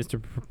storytelling is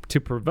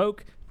to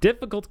provoke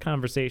difficult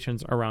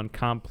conversations around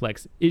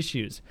complex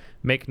issues.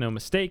 Make no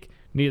mistake,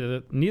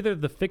 neither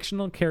the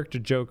fictional character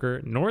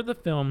Joker nor the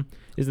film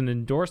is an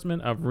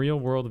endorsement of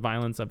real-world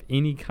violence of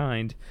any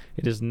kind.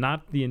 It is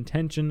not the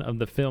intention of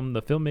the film,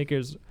 the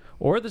filmmakers,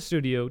 or the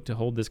studio to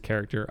hold this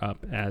character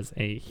up as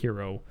a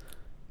hero.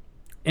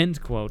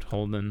 End quote,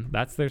 Holden.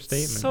 That's their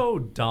statement. So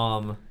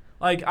dumb.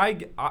 Like,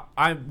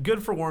 I'm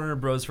good for Warner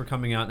Bros. For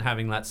coming out and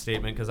having that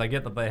statement, because I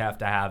get that they have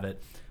to have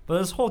it. But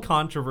this whole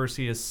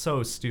controversy is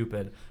so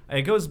stupid.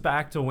 It goes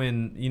back to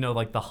when,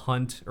 like The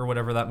Hunt or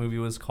whatever that movie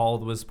was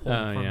called was pulled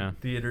from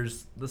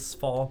theaters this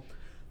fall.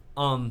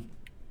 The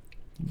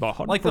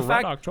Hunt like for the Red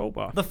fact,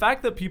 October. The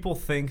fact that people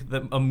think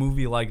that a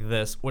movie like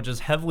this, which is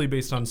heavily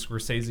based on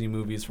Scorsese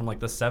movies from like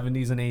the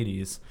 70s and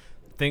 80s,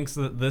 thinks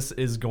that this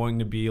is going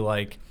to be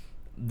like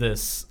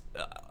this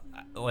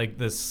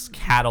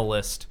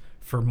catalyst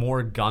for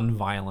more gun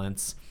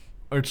violence.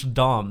 It's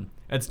dumb.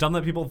 It's dumb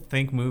that people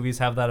think movies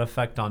have that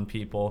effect on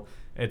people.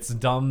 It's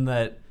dumb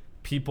that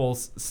people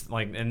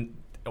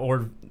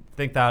or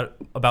think that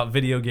about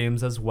video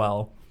games as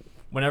well.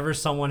 Whenever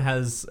someone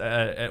has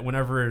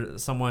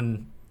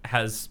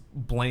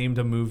blamed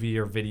a movie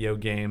or video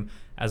game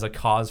as a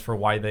cause for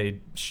why they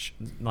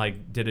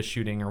did a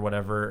shooting or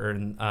whatever,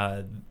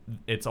 or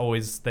it's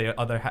always they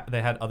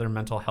had other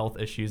mental health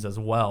issues as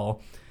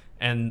well,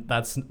 and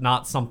that's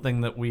not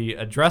something that we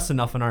address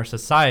enough in our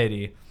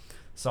society.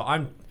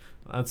 So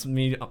that's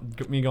me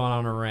going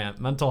on a rant.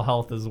 Mental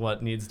health is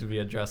what needs to be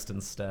addressed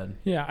instead.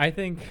 Yeah, I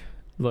think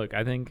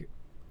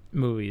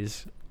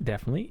movies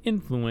definitely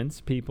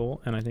influence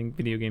people, and I think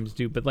video games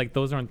do, but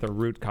those aren't the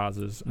root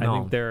causes. No. I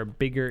think there are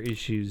bigger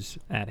issues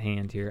at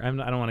hand here. I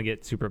don't want to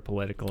get super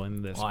political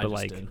in this,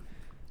 but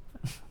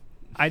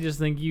I just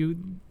think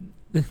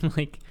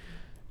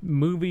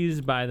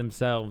movies by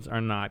themselves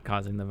are not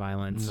causing the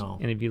violence. No.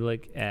 And if you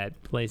look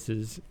at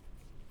places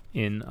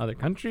in other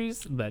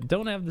countries that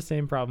don't have the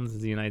same problems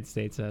as the United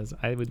States has,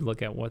 I would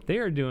look at what they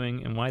are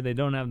doing and why they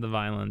don't have the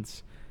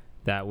violence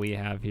that we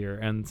have here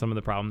and some of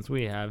the problems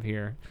we have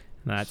here.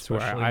 And that's where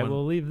I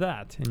will leave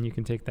that, and you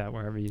can take that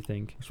wherever you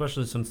think.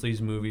 Especially since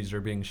these movies are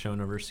being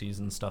shown overseas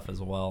and stuff as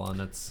well, and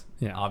it's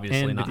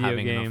obviously and not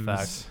having games, an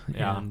effect.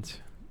 Yeah.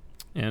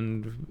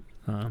 And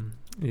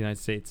the United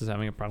States is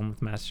having a problem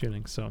with mass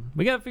shootings, so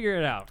we got to figure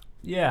it out.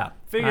 Yeah,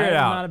 figure it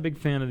out. I'm not a big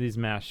fan of these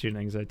mass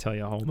shootings, I tell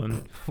you,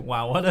 Holden.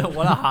 Wow, what a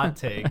hot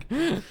take.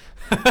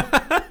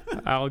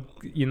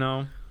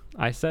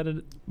 I said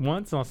it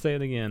once and I'll say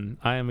it again.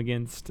 I am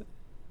against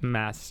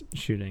mass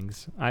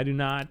shootings. I do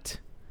not,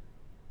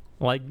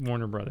 like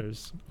Warner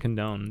Brothers,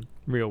 condone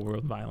real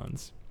world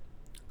violence.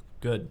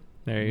 Good.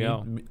 There you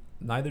go.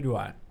 Neither do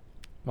I.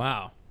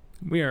 Wow.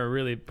 We are a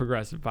really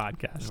progressive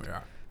podcast. We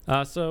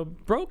are. So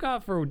Brokaw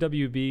for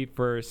WB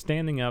for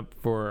standing up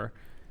for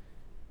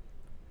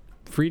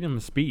freedom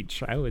of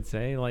speech, I would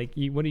say. What are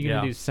you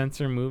going to do,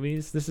 censor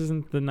movies? This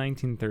isn't the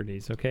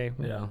 1930s, okay?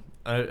 Yeah.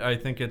 I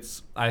think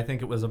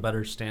it was a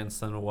better stance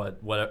than what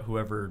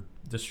whoever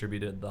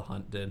distributed The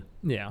Hunt did.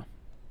 Yeah.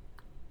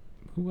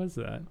 Who was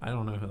that? I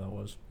don't know who that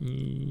was.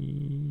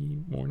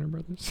 Warner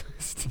Brothers?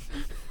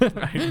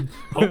 I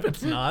hope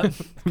it's not.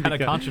 Kind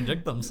of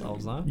contradict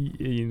themselves, huh?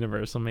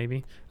 Universal,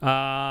 maybe. All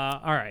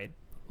right.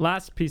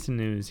 Last piece of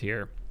news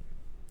here.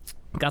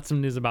 Got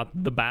some news about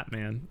the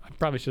Batman. I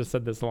probably should have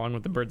said this along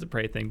with the Birds of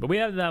Prey thing, but we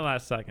added that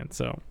last second,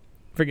 so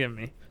forgive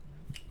me.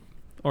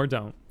 Or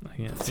don't. I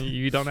guess.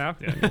 You don't have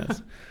to, I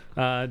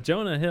guess.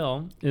 Jonah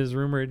Hill is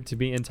rumored to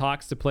be in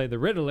talks to play the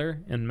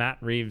Riddler in Matt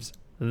Reeves'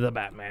 The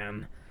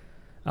Batman.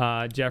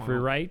 Jeffrey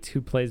Wright, who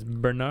plays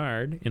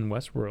Bernard in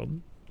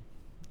Westworld.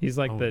 He's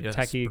the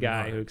techie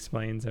guy who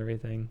explains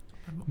everything.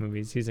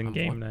 Movies. He's in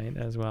Game Night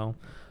as well.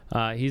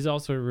 He's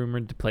also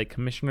rumored to play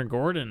Commissioner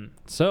Gordon.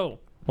 So,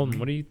 Holden,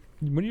 what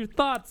are your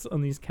thoughts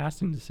on these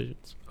casting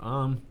decisions?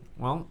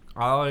 Well,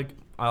 I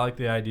like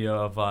the idea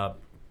of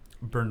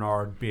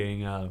Bernard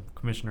being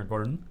Commissioner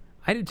Gordon.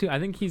 I do too. I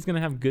think he's going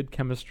to have good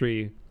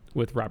chemistry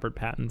with Robert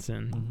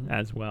Pattinson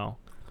as well.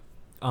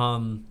 I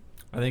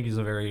think he's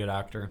a very good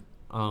actor.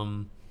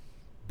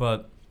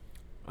 But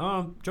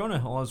Jonah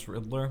Hill as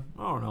Riddler,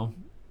 I don't know.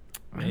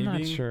 I'm not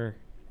Maybe. sure.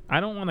 I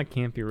don't want a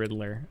campy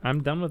Riddler.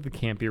 I'm done with the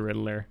campy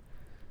Riddler.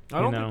 I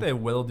don't You think know. they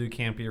will do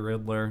campy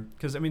Riddler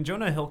because I mean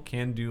Jonah Hill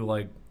can do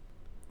like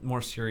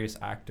more serious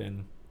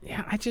acting.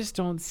 Yeah, I just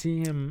don't see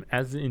him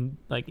as an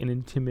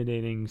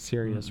intimidating,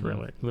 serious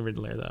Mhm.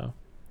 Riddler, though.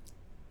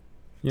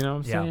 You know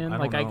what I'm Yeah, saying? I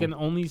Like, don't I know. can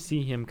only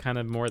see him kind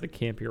of more the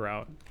campy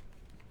route.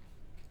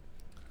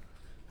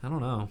 I don't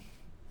know.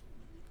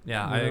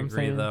 Yeah, You know I what I'm agree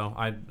saying? though.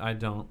 I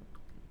don't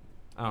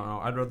know.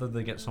 I'd rather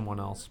they get someone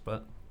else,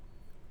 but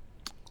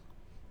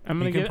I'm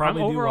He gonna can give. I'm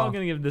probably do overall well.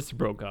 gonna give this to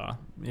Brokaw,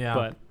 yeah.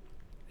 but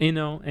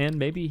and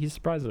maybe he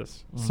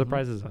surprises Mhm.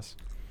 surprises us.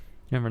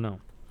 Never know.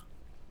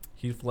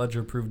 Heath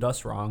Ledger proved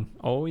us wrong.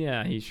 Oh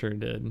yeah, he sure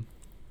did.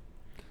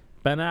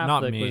 Ben Affleck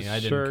Not me, was I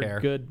didn't sure care.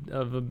 good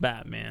of a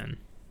Batman.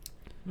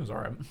 It was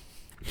alright.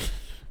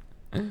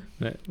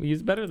 But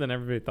he's better than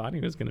everybody thought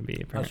he was gonna be.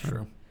 That's Apparently.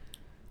 true.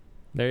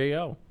 There you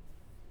go.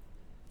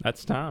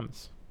 That's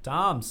Tom's.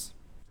 Tom's.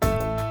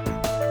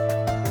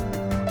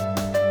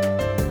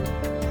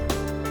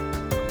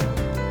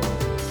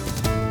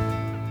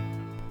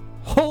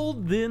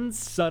 Holden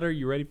Sutter,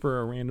 you ready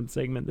for a random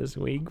segment this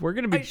week? We're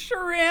gonna be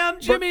sure am,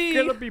 Jimmy.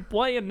 We're gonna be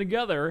playing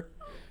together.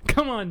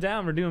 Come on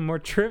down. We're doing more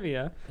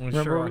trivia.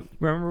 Sure.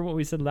 Remember what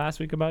we said last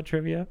week about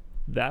trivia?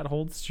 That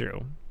holds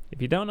true.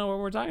 If you don't know what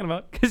we're talking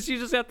about, because you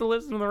just have to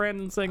listen to the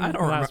random I segment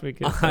don't last week.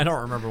 I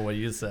don't remember what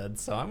you said,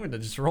 so I'm going to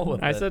just roll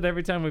with it. I said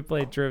every time we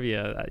played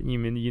trivia, you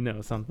mean you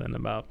know something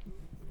about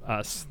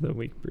us the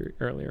week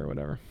earlier or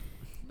whatever.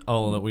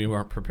 Oh, that we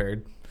weren't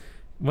prepared.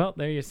 Well,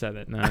 there you said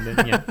it. No, I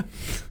didn't yet.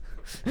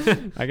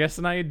 I guess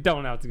now you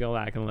don't have to go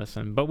back and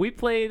listen. But we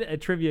played a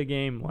trivia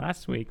game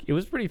last week. It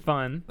was pretty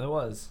fun. It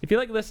was. If you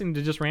like listening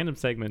to just random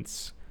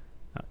segments,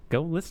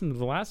 go listen to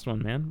the last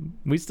one, man.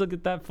 We still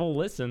get that full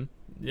listen.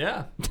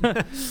 Yeah.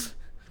 Counts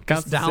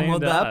Just the same download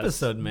to the us.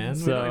 episode, man. We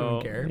So, don't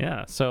even care.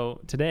 Yeah. So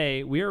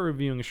today we are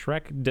reviewing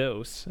Shrek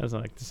Dose, as I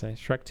like to say,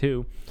 Shrek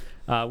 2,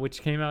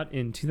 which came out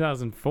in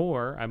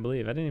 2004, I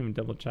believe. I didn't even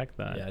double check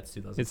that. Yeah, it's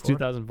 2004. It's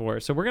 2004.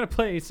 So we're gonna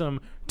play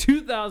some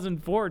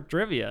 2004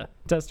 trivia,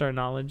 test our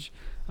knowledge.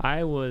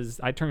 I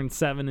turned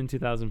 7 in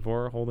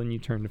 2004. Holden, you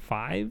turned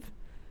 5.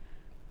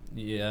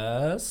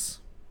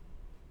 Yes.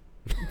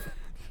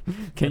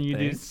 Can I you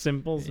do think.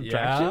 simple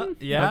subtraction?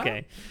 Yeah.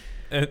 Okay.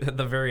 At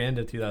the very end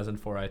of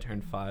 2004, I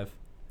turned 5.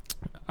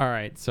 All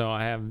right. So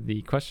I have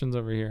the questions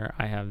over here.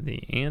 I have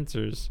the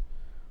answers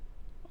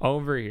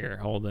over here,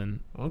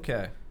 Holden.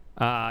 Okay.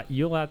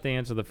 You'll have to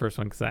answer the first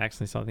one because I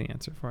actually saw the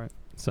answer for it.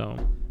 So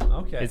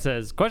Okay. it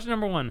says, question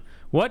number 1.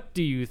 What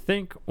do you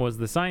think was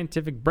the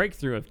scientific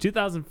breakthrough of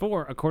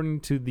 2004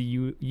 according to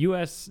the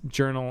U.S.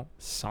 journal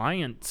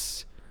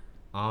Science?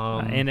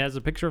 And has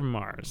a picture of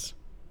Mars.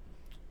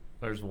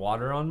 There's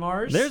water on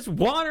Mars? There's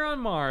water on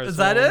Mars. Is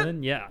that it?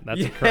 Holden. Yeah,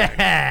 that's correct.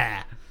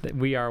 Yeah.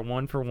 We are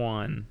 1 for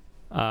 1.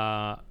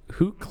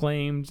 Who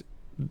claimed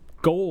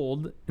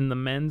gold in the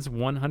men's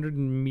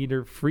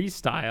 100-meter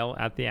freestyle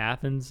at the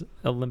Athens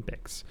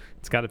Olympics?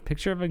 It's got a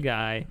picture of a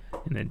guy,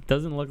 and it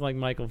doesn't look like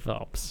Michael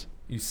Phelps.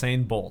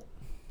 Usain Bolt.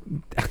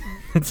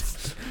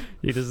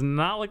 He does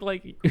not look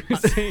like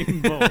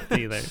Usain Bolt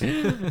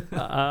either.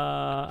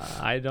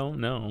 I don't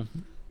know.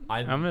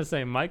 I'm gonna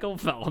say Michael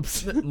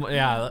Phelps.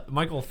 Yeah,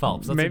 Michael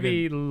Phelps. That's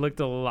Maybe he looked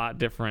a lot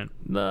different.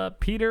 The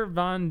Peter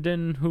van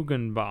den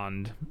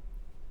Hoogenbond.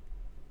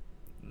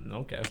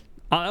 Okay.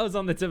 Oh, that was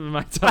on the tip of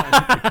my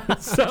tongue.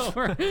 So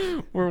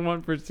we're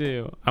 1 for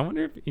 2. I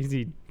wonder if is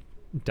he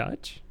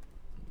Dutch?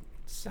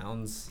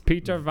 Sounds.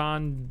 Peter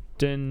van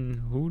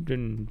den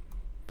Hoogen.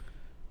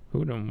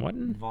 What?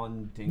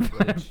 Von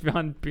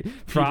Dinklage.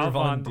 Frau Peter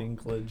Von van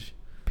Dinklage.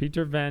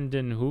 Peter van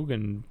den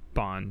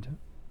Hoogenbond.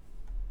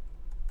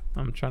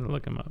 I'm trying to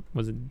look him up.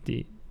 Was it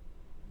D?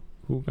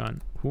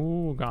 Hoogenbond.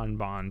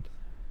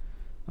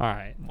 All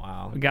right.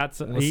 Wow. We got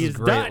some. This is He's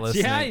great Dutch.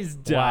 listening. Yeah, he's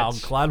Dutch. Wow,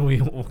 glad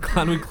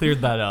we cleared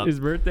that up. His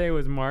birthday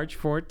was March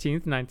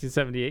 14th,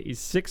 1978. He's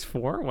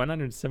 6'4",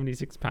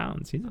 176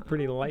 pounds. He's a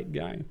pretty light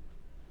guy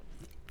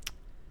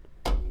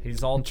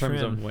He's all in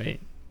terms trim. of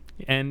weight.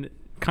 And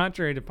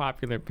contrary to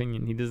popular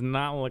opinion, he does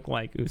not look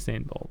like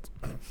Usain Bolt.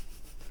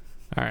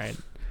 All right.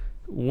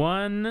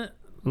 One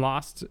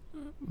lost.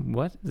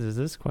 What is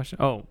this question?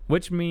 Oh,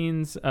 which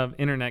means of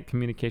internet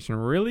communication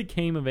really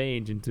came of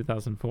age in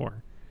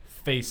 2004?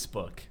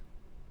 Facebook.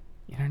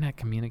 Internet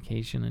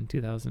communication in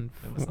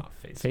 2004. It was not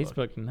Facebook.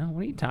 Facebook. No,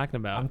 what are you talking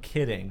about? I'm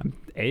kidding.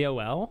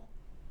 AOL?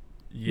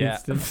 Yeah.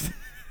 Instant-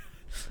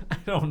 I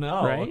don't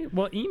know. Right?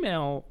 Well,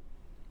 email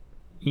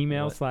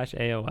What? /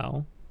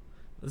 AOL.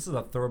 This is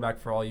a throwback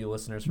for all you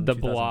listeners from The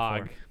 2004.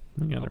 blog.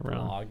 I got A it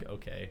wrong. blog.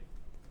 Okay.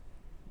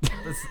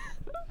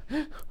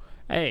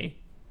 Hey,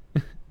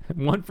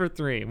 1 for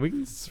 3. We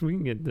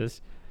can get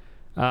this.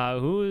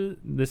 One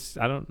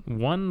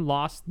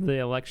lost the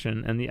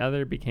election and the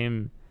other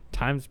became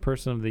Times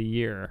Person of the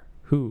Year.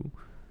 Who?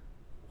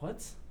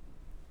 What?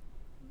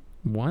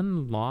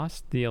 One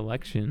lost the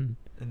election.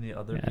 And the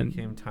other And-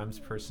 became Times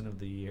Person of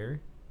the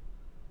Year.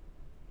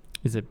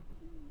 Is it?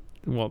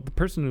 Well, the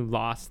person who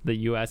lost the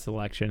U.S.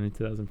 election in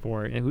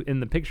 2004,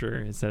 in the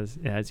picture it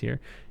has here,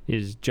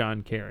 is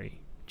John Kerry.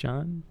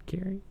 John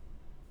Kerry?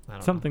 I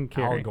don't Something know.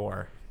 Kerry. Al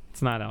Gore.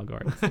 It's not Al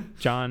Gore. It's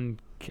John.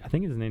 I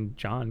think his name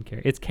John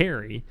Kerry. It's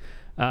Kerry.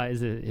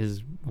 Is it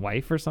his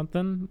wife or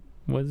something?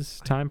 Was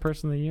Time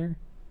Person of the Year?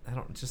 I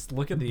don't. Just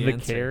look at the The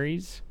answer.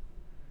 Carreys.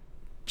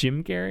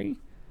 Jim Carrey.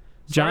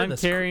 Sorry, John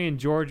this Kerry and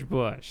George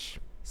Bush.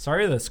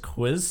 Sorry, this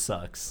quiz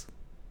sucks.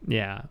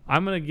 Yeah,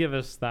 I'm gonna give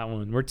us that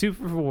one. We're 2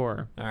 for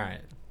 4. All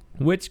right.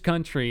 Which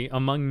country,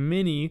 among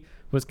many,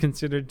 was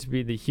considered to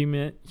be the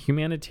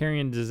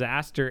humanitarian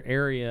disaster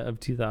area of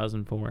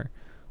 2004?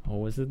 Oh,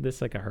 was it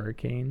this like a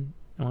hurricane?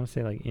 I want to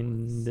say like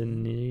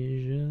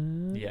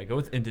Indonesia. Yeah, go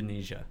with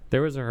Indonesia.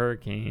 There was a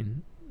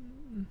hurricane.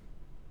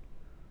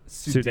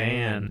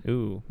 Sudan.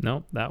 Ooh,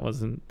 nope, that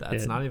wasn't.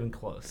 That's it. not even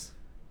close.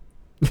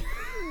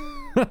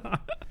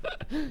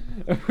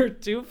 We're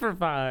 2 for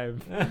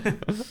 5.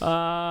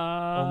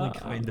 Only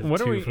kind of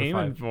What are 2 we for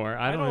aiming 5. for?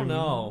 I don't even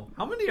know.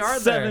 How many are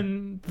there?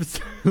 7.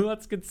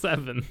 Let's get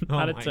 7 Oh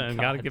out of my 10.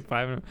 Gotta God. get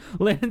 5.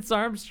 Lance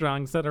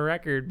Armstrong set a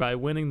record by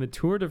winning the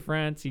Tour de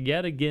France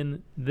yet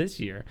again this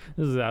year.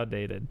 This is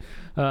outdated.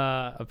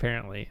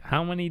 Apparently.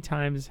 How many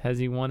times has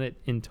he won it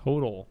in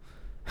total?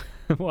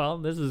 Well,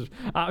 this is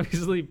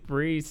obviously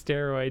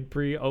pre-steroid,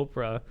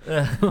 pre-Oprah.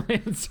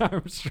 Lance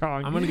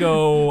Armstrong. I'm gonna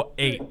go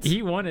 8.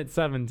 He won it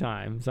 7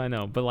 times. I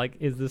know, but like,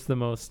 is this the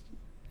most?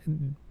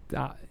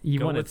 He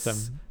Go won it with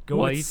 7. go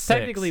Well, with he's 6.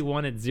 technically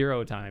won it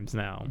 0 times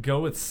now. Go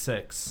with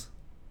 6.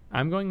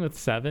 I'm going with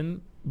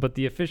 7, but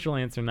the official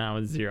answer now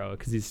is 0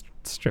 because he's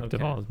stripped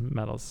of Okay. all his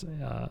medals.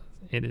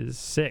 It is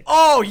 6.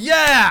 Oh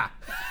yeah!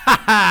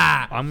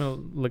 I'm gonna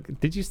look.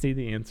 Did you see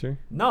the answer?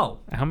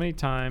 No. How many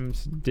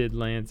times did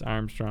Lance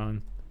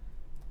Armstrong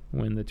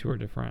win the Tour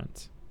de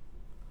France?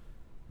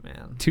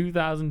 Man.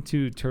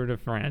 2002 Tour de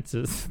France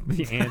is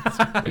the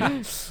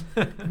answer.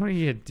 What are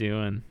you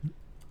doing?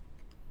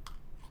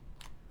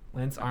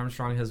 Lance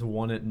Armstrong has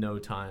won it no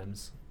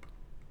times.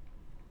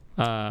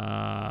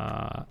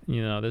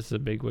 This is a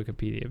big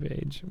Wikipedia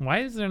page. Why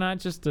is there not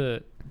just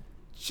a?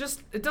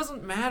 Just it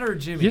doesn't matter,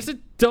 Jimmy. Yes, it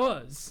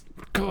does.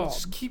 God.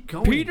 Just keep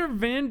going. Peter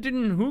Van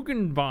Den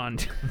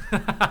Hoogenbond.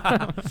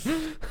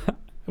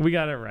 We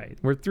got it right.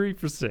 We're 3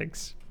 for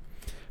 6.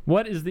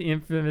 What is the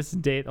infamous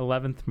date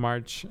 11th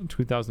March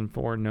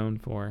 2004 known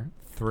for?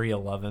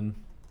 3/11.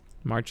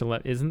 March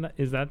 11th.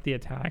 Is that the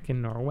attack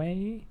in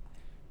Norway?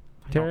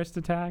 Terrorist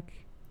attack?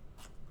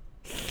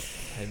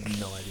 I have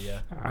no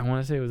idea. I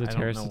want to say it was a I don't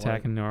terrorist know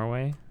attack what- in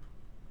Norway.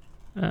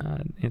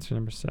 Answer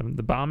number 7.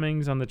 The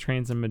bombings on the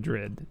trains in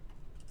Madrid.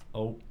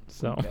 Oh,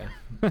 So okay.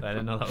 I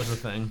didn't know that was a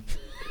thing.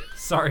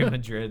 Sorry,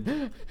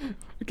 Madrid.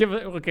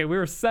 okay, we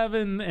were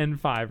 7 and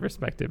 5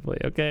 respectively.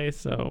 Okay,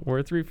 so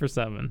we're 3 for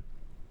 7.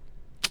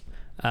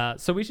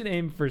 So we should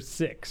aim for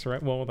 6,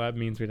 right? Well, that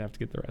means we'd have to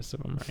get the rest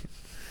of them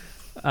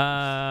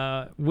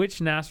right.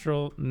 Which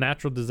natural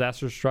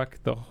disaster struck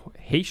the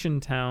Haitian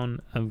town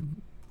of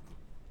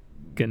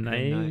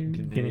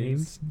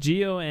Gonaïves,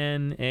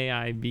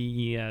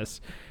 Gonaibes,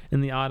 in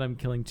the autumn,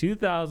 killing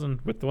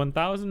 2,000 with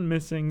 1,000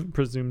 missing,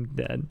 presumed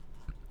dead?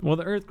 Well,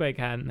 the earthquake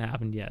hadn't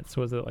happened yet, so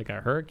was it like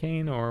a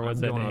hurricane, or was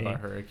I'm it going with a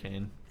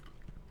hurricane.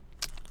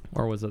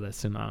 or was it a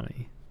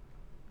tsunami?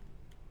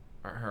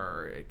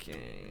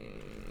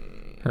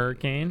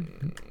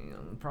 Hurricane?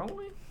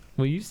 Probably.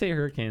 Well, you say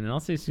hurricane, and I'll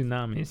say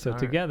tsunami. So All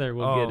right. together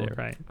we'll get it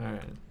right. All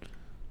right.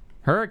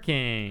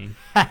 Hurricane.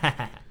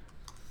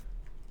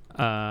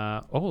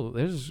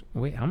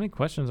 Wait, how many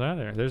questions are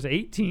there? There's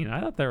 18.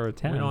 I thought there were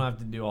 10. We don't have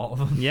to do all of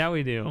them. Yeah,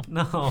 we do.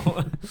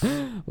 No.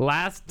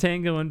 Last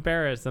Tango in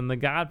Paris and The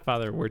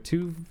Godfather were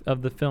 2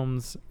 of the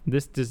films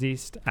this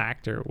deceased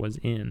actor was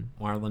in.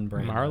 Marlon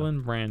Brando.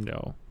 Marlon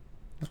Brando.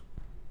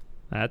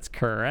 That's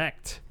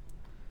correct.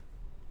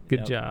 Good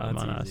Yep, job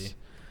that's on easy. us.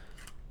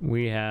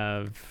 We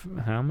have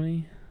how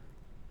many?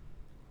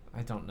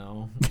 I don't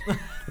know.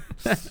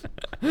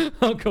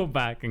 I'll go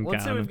back and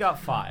Let's count say we've them. got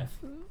 5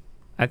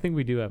 I think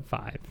we do have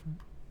 5.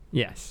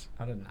 Yes.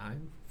 out of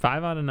 9.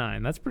 5 out of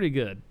 9. That's pretty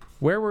good.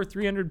 Where were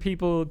 300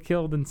 people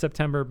killed in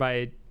September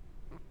by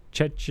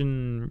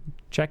Chechen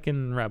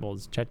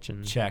rebels?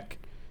 Chechen. Check.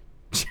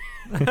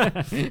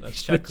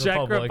 That's Czech the Czech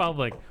Republic.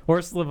 Republic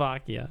or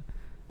Slovakia.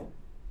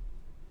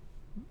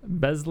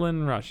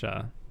 Beslin,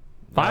 Russia.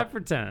 5 Yep. for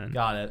 10.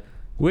 Got it.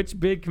 Which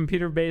big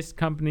computer-based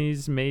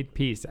companies made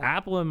peace?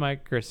 Apple and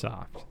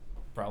Microsoft.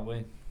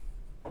 Probably.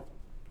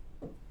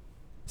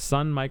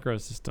 Sun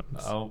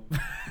Microsystems. Oh,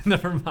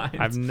 never mind.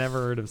 I've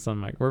never heard of Sun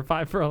Micro. We're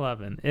 5 for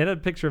 11. It had a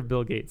picture of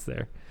Bill Gates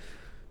there.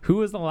 Who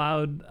was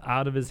allowed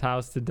out of his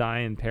house to die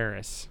in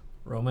Paris?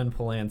 Roman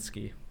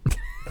Polanski.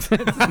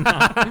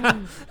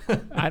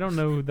 I don't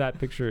know who that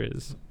picture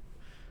is.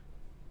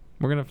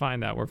 We're going to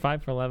find out. We're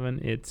 5 for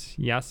 11. It's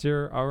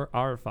Yasser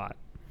Arafat.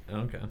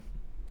 Okay.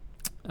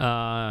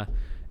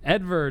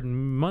 Edvard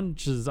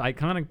Munch's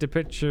iconic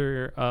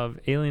depiction of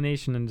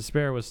alienation and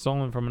despair was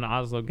stolen from an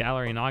Oslo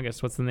gallery in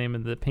August. What's the name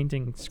of the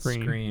painting?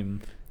 Scream.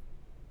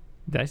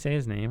 Did I say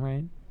his name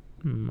right?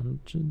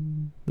 Munch,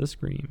 the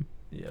Scream.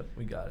 Yep,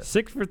 we got it.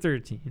 6 for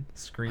 13.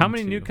 Scream. How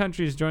many 2. new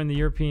countries joined the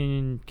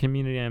European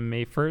community on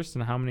May 1st,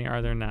 and how many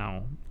are there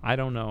now? I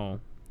don't know.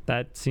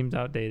 That seems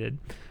outdated.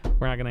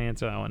 We're not going to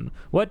answer that one.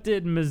 What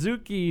did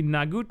Mizuki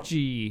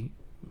Naguchi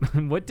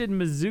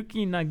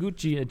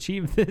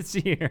achieve this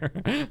year?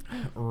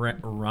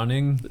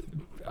 Running.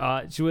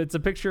 It's a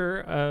picture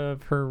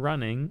of her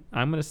running.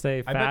 I'm going to say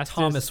I bet fastest.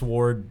 Thomas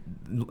Ward,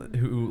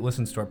 who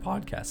listens to our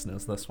podcast,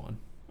 knows this one.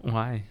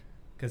 Why?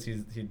 Because he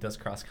does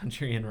cross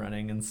country and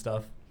running and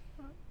stuff.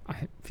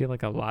 I feel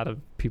like a lot of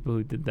people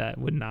who did that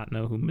would not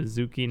know who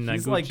Mizuki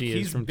Naguchi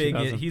is from big.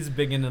 2000. He's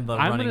big into the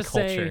I'm running gonna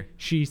culture. say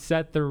she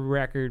set the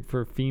record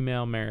for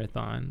female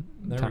marathon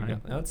There time. we go.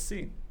 Now let's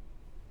see.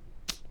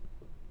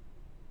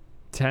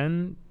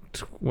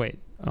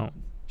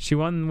 She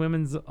won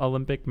women's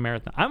Olympic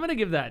marathon. I'm gonna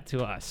give that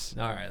to us.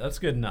 All right, that's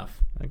good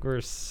enough. Like we're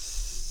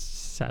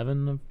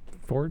 7 of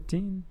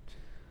 14.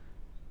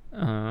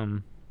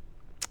 In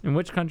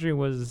which country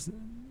was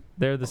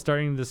there the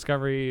starting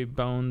discovery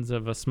bones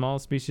of a small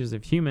species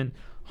of human,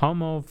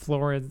 Homo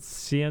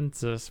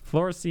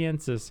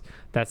floresiensis,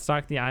 that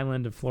stalked the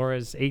island of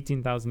Flores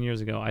 18,000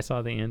 years ago? I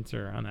saw the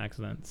answer on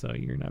accident, so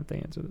you're gonna have to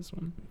answer this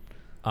one.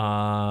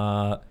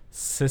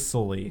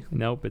 Sicily.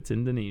 Nope, it's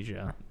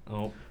Indonesia.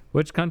 Oh.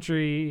 Which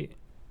country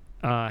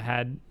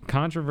had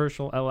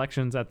controversial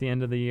elections at the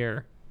end of the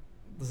year?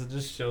 Does it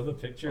just show the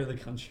picture of the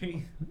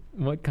country?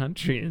 What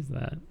country is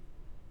that?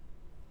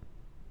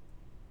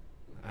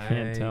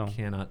 Can't tell.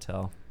 Cannot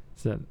tell.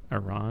 Is that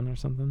Iran or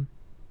something?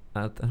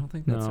 I don't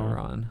think that's No.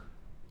 Iran.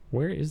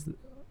 Where is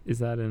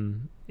that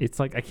in? It's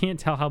like I can't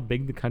tell how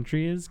big the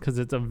country is because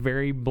it's a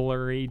very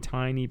blurry,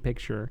 tiny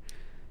picture.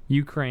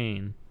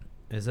 Ukraine.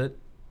 Is it?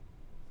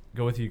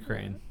 Go with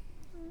Ukraine.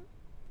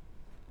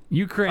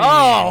 Ukraine.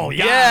 Oh, Got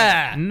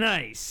yeah. it.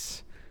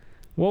 Nice.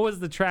 What was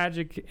the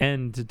tragic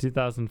end to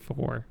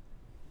 2004?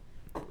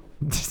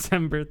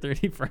 December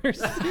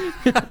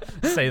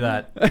 31st. Say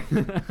that.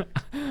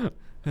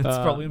 It's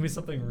probably gonna be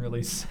something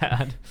really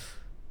sad.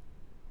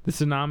 The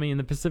tsunami in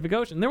the Pacific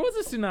Ocean. There was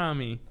a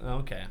tsunami.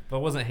 Okay, but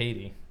it wasn't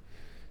Haiti.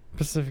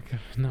 Pacific.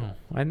 No,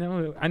 I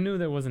knew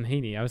there wasn't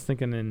Haiti. I was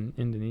thinking in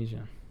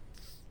Indonesia.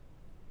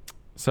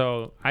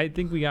 So I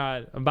think we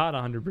got about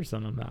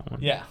 100% on that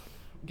one. Yeah,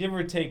 give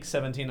or take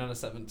 17 out of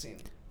 17.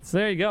 So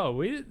there you go.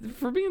 We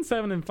for being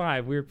 7 and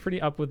 5, we were pretty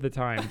up with the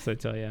times. I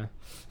tell you.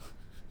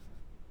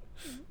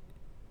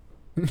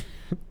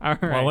 All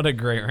right. Wow, what a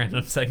great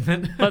random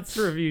segment. Let's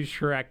review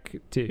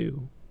Shrek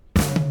 2.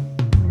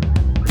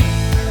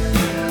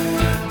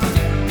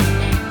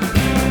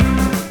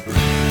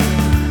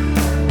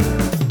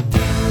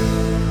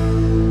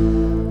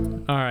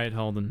 All right,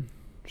 Holden.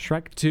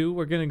 Shrek 2,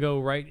 we're going to go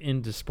right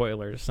into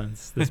spoilers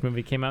since this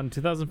movie came out in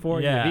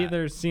 2004. Yeah. You've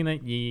either seen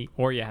it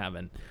or you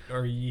haven't.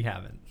 Or you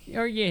haven't.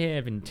 Or you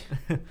haven't.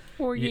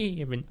 Or you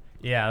haven't.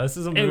 Yeah, this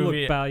is a Hey,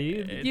 movie. look, pal,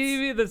 you've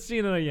either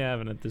seen it or you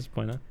haven't at this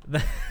point, huh?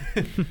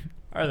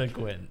 Harley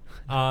Quinn.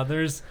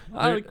 There's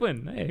Harley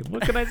Quinn. Hey,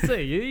 what can I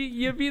say?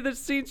 You've either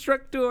seen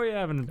Shrek 2 or you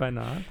haven't by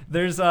now.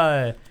 there's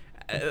not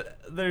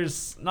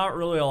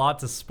really a lot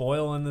to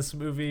spoil in this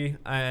movie.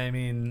 I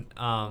mean,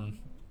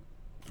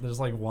 there's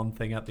like one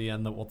thing at the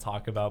end that we'll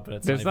talk about,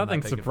 but There's not even nothing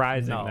that big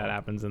surprising no. that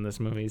happens in this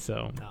movie,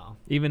 so No.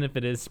 even if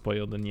it is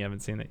spoiled and you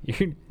haven't seen it,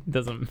 it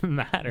doesn't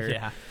matter.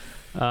 Yeah.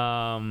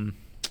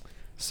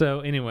 So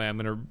anyway, I'm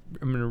gonna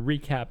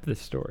recap the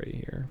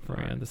story here for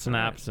you. Alright, The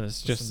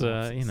synopsis, The just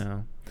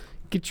synopsis.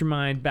 get your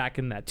mind back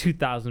in that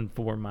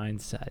 2004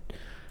 mindset.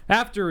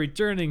 After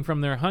returning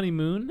from their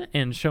honeymoon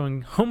and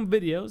showing home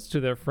videos to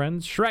their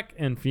friends, Shrek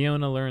and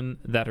Fiona learn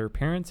that her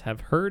parents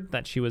have heard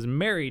that she had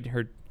married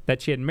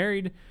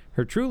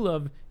her true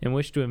love and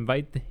wish to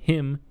invite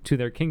him to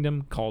their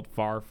kingdom called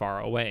Far, Far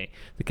Away.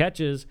 The catch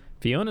is,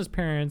 Fiona's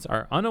parents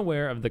are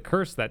unaware of the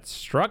curse that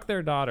struck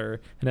their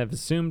daughter and have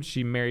assumed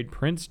she married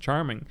Prince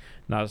Charming,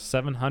 not a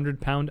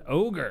 700-pound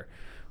ogre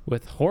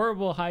with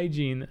horrible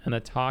hygiene and a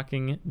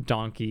talking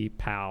donkey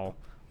pal.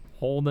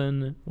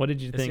 Holden, what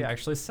did you Is think? he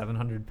actually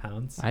 700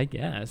 pounds? I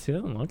guess. He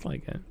doesn't look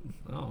like it.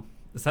 Oh.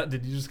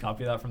 Did you just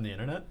copy that from the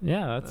internet?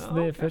 Yeah, that's Oh, the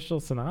okay. official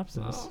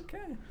synopsis. Oh,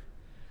 okay.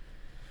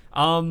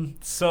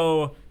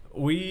 So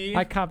we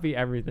I copy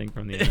everything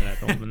from the internet,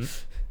 Holden.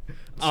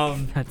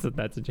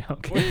 That's a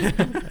joke.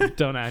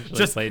 Don't actually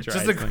just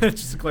plagiarize to, things.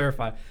 just to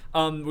clarify,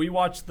 we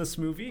watched this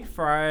movie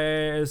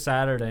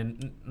Saturday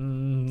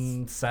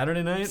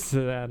night.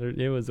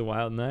 It was a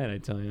wild night, I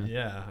tell you.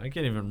 Yeah, I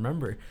can't even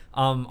remember.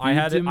 I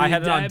had it on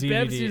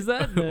Pepsis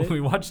that night. DVD.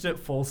 We watched it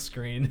full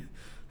screen,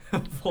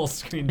 full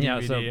screen DVD.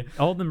 Yeah, so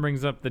Holden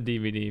brings up the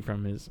DVD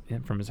from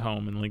his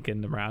home in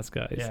Lincoln,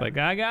 Nebraska. He's Yeah. like,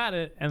 I got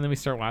it, and then we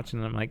start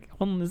watching it. I'm like,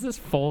 Holden, is this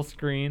full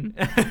screen?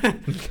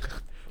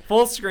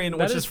 Full screen,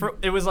 That which is-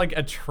 it was like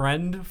a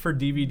trend for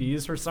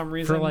DVDs for some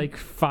reason. For like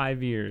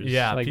 5 years.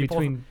 Yeah, like people-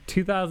 between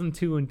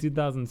 2002 and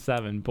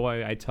 2007.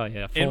 Boy, I tell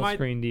you, full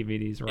screen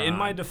DVDs were In on.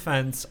 my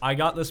defense, I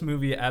got this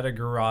movie at a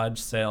garage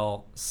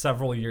sale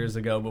several years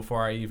ago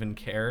before I even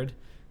cared.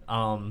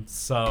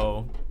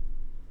 So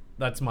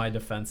that's my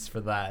defense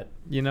for that.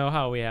 You know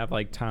how we have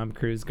like Tom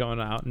Cruise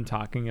going out and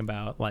talking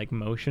about like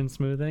motion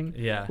smoothing?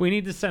 Yeah. We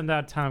need to send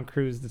out Tom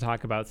Cruise to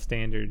talk about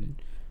standard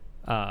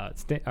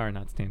or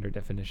not standard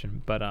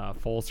definition, but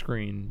full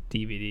screen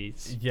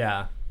DVDs.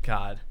 Yeah,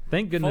 God.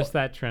 Thank goodness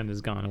that trend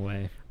has gone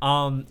away.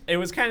 It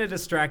was kind of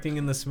distracting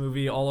in this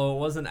movie, although it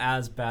wasn't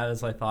as bad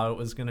as I thought it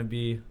was going to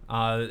be.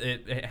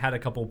 It had a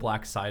couple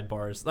black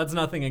sidebars. That's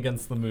nothing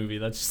against the movie.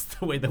 That's just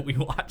the way that we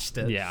watched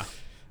it. Yeah.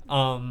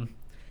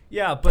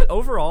 Yeah, but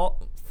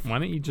overall... Why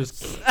don't you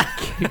just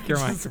kick your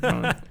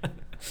microphone?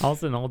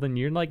 Also, Holden,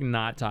 you're like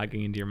not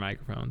talking into your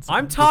microphone. So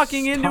I'm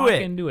talking into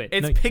it.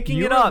 It's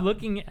picking it up.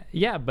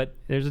 Yeah, but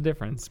there's a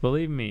difference.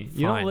 Believe me.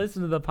 You Fine. don't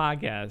listen to the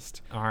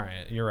podcast. All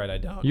right, you're right. I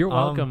don't. You're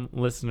welcome,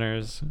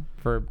 listeners,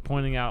 for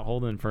pointing out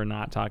Holden for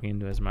not talking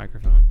into his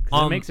microphone.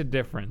 'Cause it makes a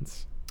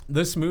difference.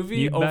 This movie,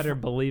 You better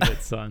believe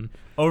it, son.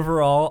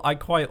 Overall, I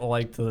quite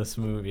liked this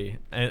movie.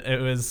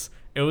 It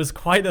was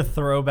quite a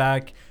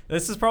throwback.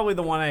 This is probably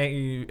the one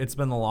it's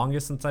been the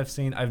longest since I've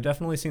seen. I've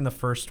definitely seen the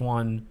first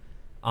one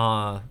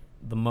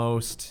the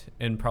most,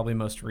 and probably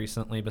most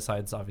recently,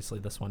 besides obviously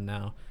this one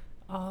now.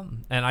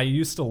 And I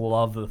used to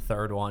love the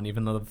third one,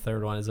 even though the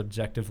third one is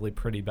objectively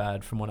pretty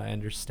bad from what I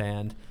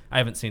understand. I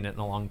haven't seen it in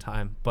a long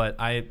time, but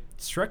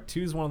Shrek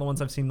 2 is one of the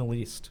ones I've seen the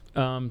least.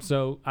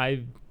 So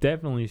I've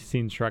definitely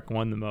seen Shrek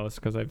 1 the most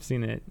because I've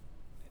seen it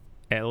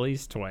at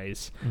least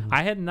twice. Mm-hmm.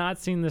 I had not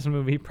seen this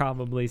movie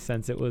probably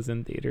since it was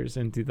in theaters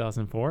in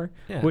 2004,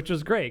 which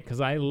was great because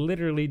I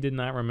literally did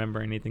not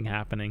remember anything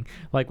happening.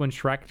 Like when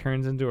Shrek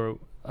turns into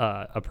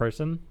a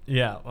person.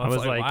 Yeah, I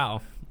was like,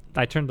 wow.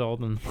 I turned to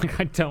Holden,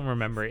 like, I don't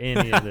remember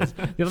any of this.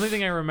 The only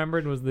thing I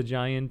remembered was the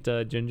giant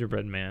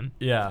gingerbread man.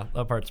 Yeah,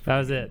 that part's That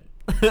was it.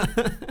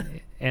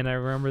 And I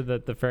remember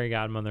that the fairy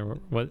godmother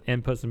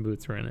and Puss in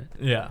Boots were in it.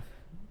 Yeah.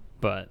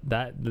 But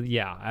I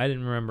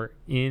didn't remember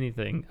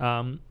anything.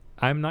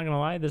 I'm not going to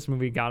lie, this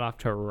movie got off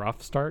to a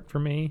rough start for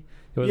me.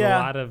 It was a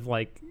lot of,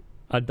 like,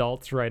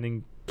 adults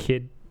writing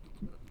kid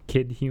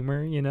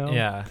humor, you know?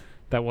 Yeah.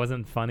 That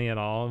wasn't funny at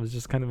all. It was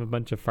just kind of a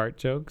bunch of fart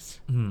jokes,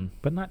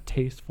 but not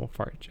tasteful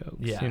fart jokes.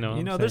 Yeah, you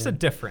know there's a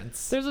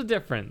difference. There's a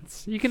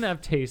difference. You can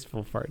have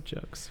tasteful fart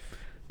jokes.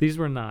 These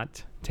were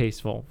not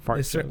tasteful fart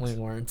jokes. They certainly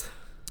weren't.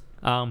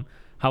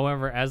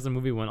 However, as the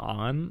movie went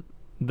on,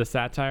 the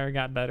satire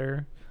got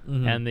better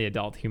and the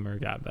adult humor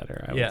got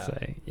better, I would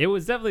say. It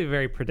was definitely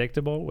very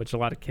predictable, which a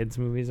lot of kids'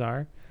 movies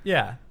are.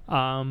 Yeah.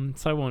 So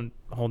I won't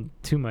hold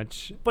too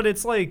much. But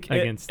it's like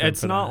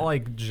it's not that.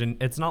 like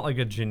it's not like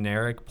a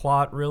generic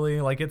plot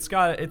really. Like it's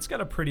got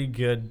a pretty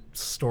good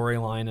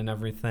storyline and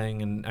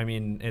everything, and I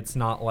mean it's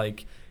not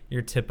like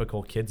your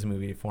typical kids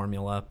movie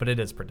formula, but it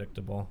is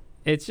predictable.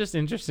 It's just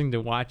interesting to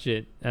watch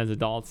it as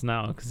adults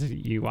now because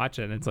you watch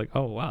it and it's like,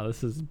 oh wow,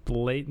 this is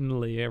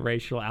blatantly a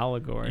racial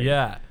allegory.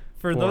 Yeah.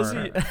 For those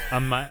of you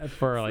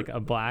for like a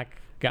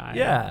black guy.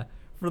 Yeah.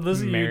 For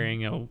those of you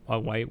marrying a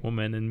white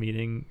woman and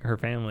meeting her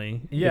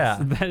family. Yeah.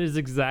 That is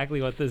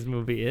exactly what this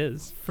movie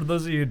is. For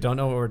those of you who don't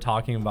know what we're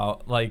talking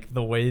about, like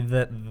the way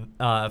that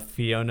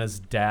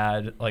Fiona's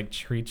dad like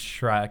treats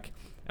Shrek.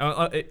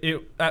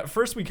 At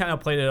first we kind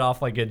of played it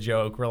off like a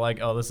joke. We're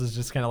like, oh, this is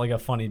just kind of like a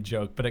funny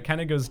joke, but it kind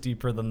of goes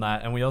deeper than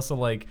that. And we also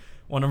like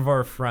one of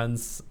our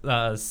friends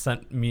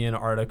sent me an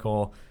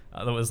article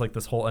that was like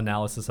this whole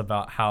analysis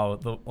about how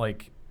the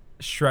like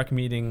Shrek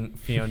meeting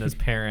Fiona's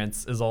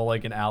parents is all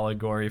like an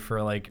allegory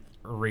for like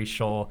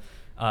racial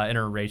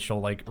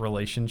interracial like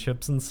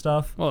relationships and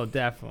stuff. Well,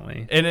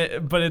 definitely.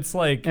 But it's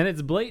like, and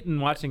it's blatant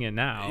watching it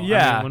now.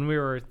 Yeah. I mean, when we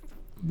were,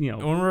 when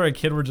we were a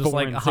kid, we're just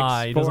like,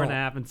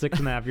 4.5 and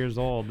 6.5 years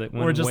old.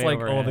 We're just like,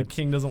 oh, the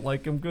king doesn't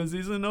like him because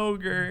he's an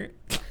ogre.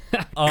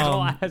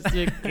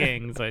 Classic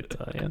kings, I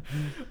tell you.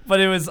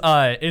 But it was,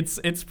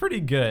 it's pretty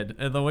good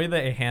the way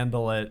they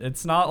handle it.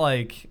 It's not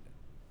like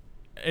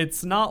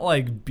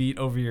beat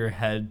over your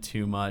head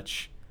too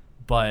much,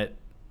 but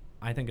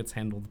I think it's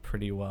handled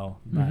pretty well.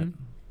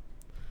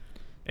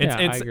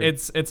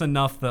 It's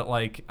enough that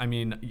like, I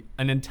mean,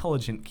 an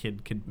intelligent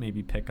kid could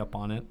maybe pick up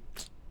on it.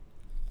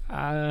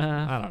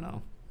 I don't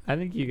know. I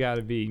think you got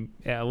to be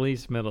at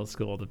least middle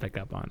school to pick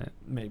up on it.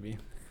 Maybe.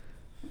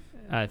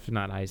 If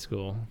not high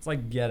school. It's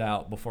like Get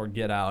Out before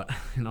Get Out.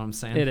 You know what I'm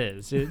saying? It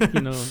is.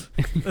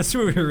 This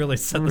movie really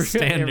set the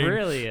standard. It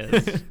really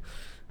is.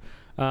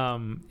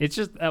 It's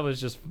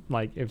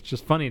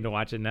just funny to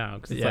watch it now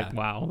because it's like,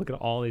 wow, look at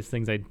all these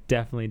things I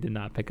definitely did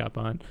not pick up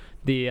on.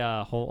 The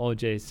whole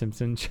O.J.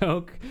 Simpson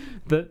joke.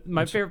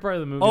 My favorite part of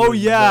the movie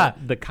was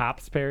the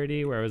Cops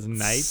parody where it was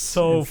Knights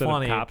so instead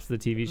funny. of Cops, the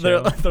TV show.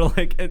 They're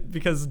like,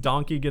 because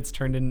Donkey gets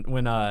turned in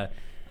when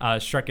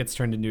Shrek gets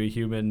turned into a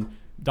human.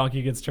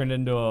 Donkey gets turned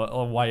into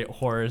a white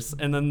horse,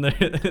 and then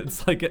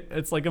it's like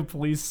a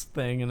police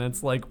thing, and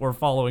it's like we're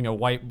following a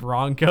white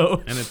Bronco,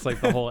 and it's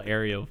like the whole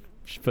aerial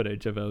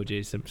footage of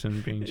O.J.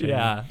 Simpson being changed.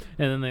 Yeah.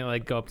 And then they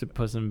like go up to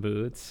Puss in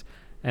Boots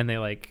and they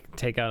like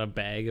take out a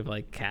bag of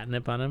like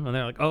catnip on him and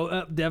they're like,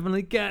 oh,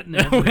 definitely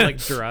catnip. Like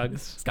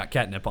drugs. It's got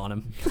catnip on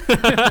him.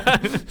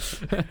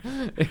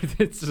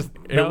 It's just,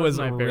 it was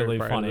my really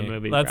part funny. of the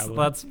movie, that's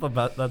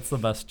the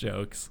best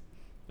jokes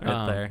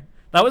right there.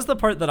 That was the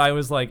part that I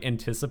was like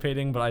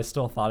anticipating, but I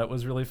still thought it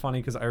was really funny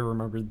because I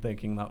remembered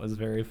thinking that was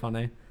very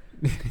funny.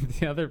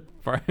 The other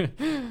part,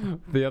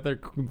 the other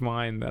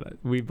line that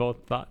we both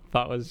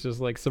thought was just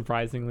like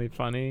surprisingly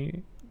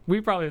funny. We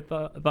probably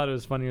thought it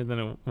was funnier than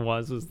it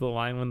was the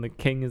line when the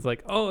king is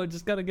like, "Oh, I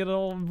just got to get an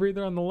old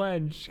breather on the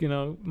ledge. You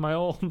know, my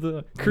old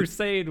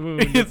crusade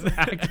wound is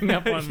acting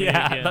up on me."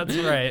 Yeah, again. that's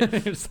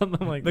right. Or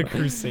something like The that.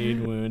 crusade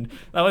wound.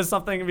 That was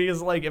something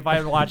because like if I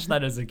had watched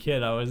that as a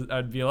kid,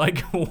 I'd be like,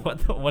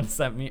 what does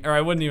that mean? Or I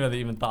wouldn't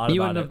even thought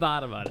You about wouldn't it. have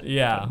thought about it.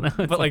 Yeah, Now it's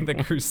but like the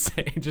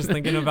crusade, just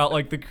thinking about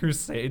like the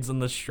crusades in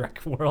the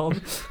Shrek world,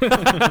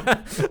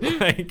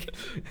 like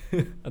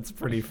that's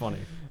pretty funny.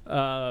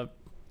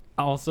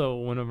 Also,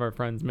 one of our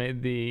friends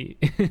made the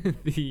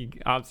the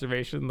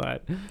observation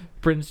that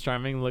Prince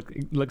Charming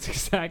looks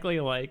exactly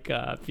like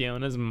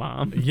Fiona's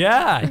mom.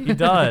 Yeah, he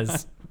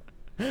does.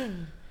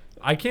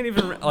 I can't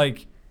even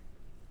like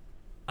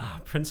I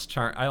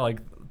like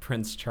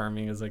Prince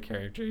Charming as a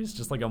character. He's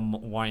just like a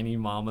whiny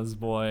mama's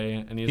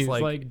boy, and he's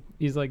like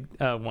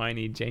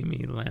whiny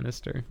Jamie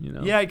Lannister. You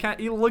know. Yeah,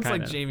 he looks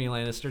Kinda. like Jamie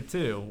Lannister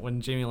too. When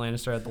Jamie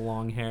Lannister had the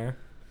long hair.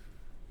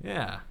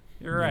 Yeah.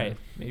 You're right.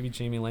 Maybe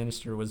Jamie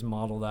Lannister was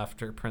modeled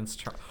after Prince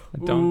Charming. I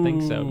don't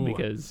think so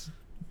because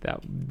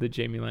the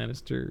Jamie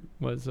Lannister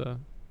was No,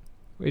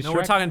 we're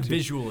Shrek talking too.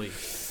 visually.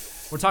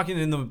 We're talking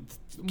in the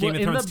Game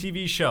of Thrones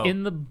TV show.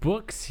 In the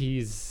books,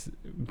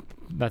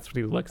 that's what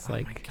he looks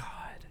like. Oh my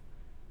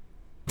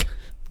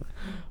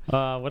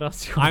god. What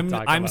else do you want to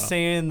talk about? I'm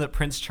saying that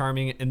Prince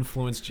Charming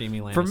influenced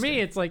Jamie Lannister. For me,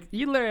 it's like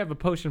you literally have a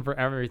potion for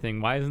everything.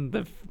 Why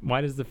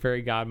does the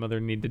fairy godmother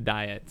need to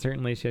diet?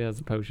 Certainly, she has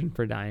a potion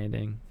for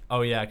dieting.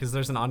 Oh yeah, because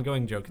there's an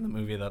ongoing joke in the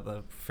movie that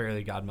the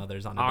fairy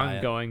godmother's on a diet.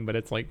 Ongoing, but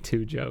it's like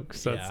 2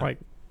 jokes, so Yeah. it's like,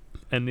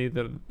 and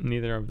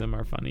neither of them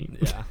are funny.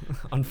 Yeah,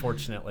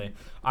 unfortunately.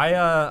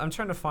 I'm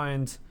trying to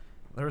find.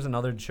 There was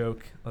another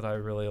joke that I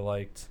really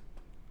liked.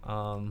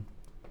 There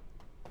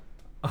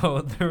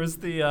was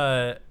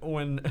the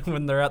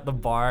when they're at the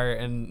bar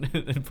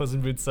and Puss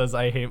in Boots says,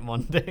 "I hate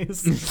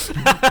Mondays."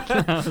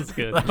 That was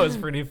good. That was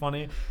pretty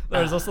funny.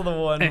 There was also the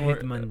one I where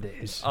hate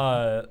Mondays.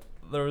 there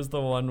was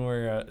the one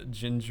where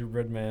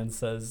Gingerbread Man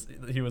says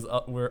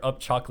we're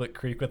up Chocolate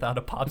Creek without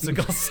a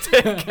popsicle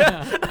stick.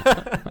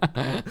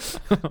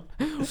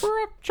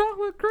 We're up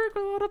Chocolate Creek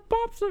without a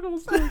popsicle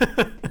stick.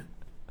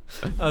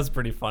 That was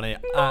pretty funny.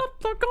 Not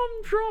the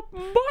gumdrop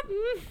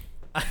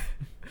button.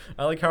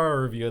 I like how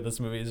our review of this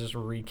movie is just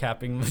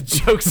recapping the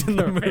jokes in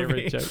the Our movie.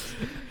 favorite jokes.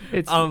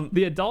 It's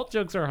the adult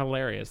jokes are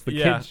hilarious. The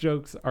Yeah. kids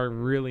jokes are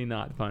really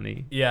not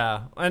funny.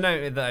 Yeah, and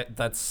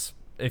that's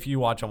if you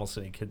watch almost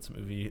any kids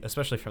movie,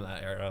 especially from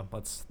that era,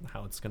 that's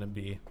how it's gonna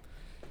be.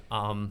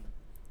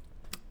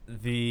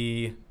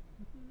 The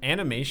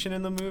animation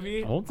in the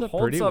movie Holds up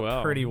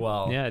pretty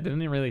well. Yeah, I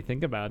didn't really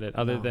think about it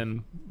other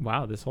than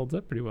wow, this holds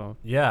up pretty well.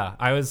 Yeah,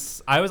 I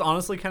was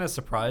honestly kind of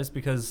surprised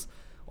because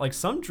like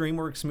some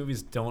DreamWorks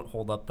movies don't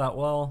hold up that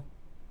well.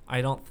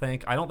 I don't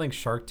think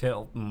Shark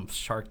Tale.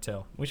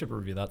 We should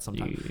review that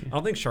sometime. Yeah. I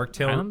don't think Shark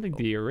Tale. I don't think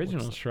the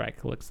original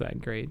Shrek looks that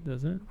great,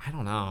 does it? I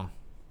don't know.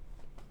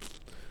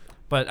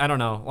 But I don't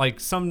know. Like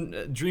some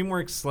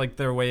DreamWorks, like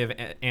their way of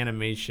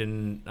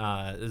animation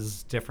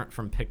is different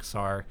from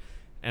Pixar,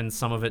 and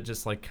some of it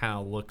just like kind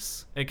of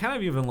looks. It kind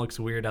of even looks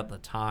weird at the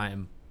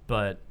time.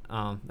 But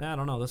I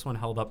don't know. This one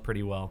held up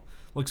pretty well.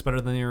 Looks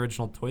better than the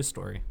original Toy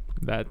Story.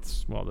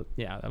 That's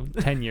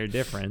 10-year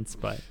difference,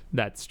 but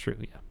that's true.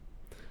 Yeah.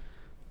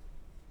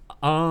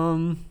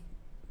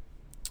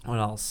 What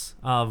else?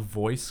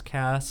 Voice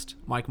cast.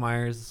 Mike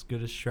Myers is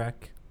good as Shrek.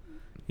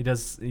 He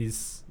does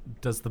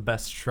the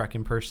best Shrek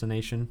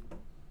impersonation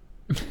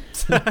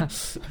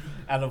out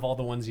of all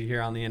the ones you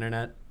hear on the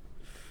internet.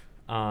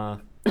 I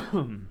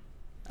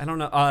don't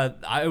know.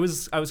 I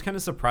was kind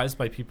of surprised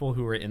by people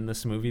who were in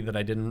this movie that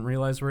I didn't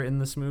realize were in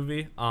this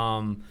movie.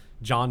 John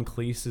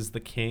Cleese is the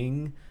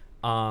king.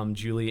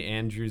 Julie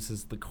Andrews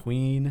is the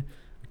queen.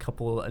 A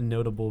couple of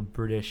notable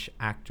British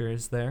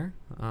actors there,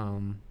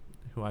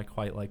 who I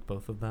quite like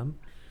both of them.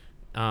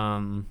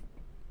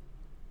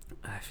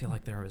 I feel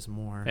like there was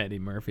more. Eddie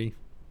Murphy.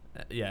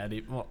 Yeah,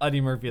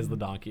 Eddie Murphy is the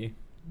donkey.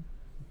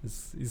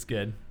 He's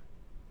good.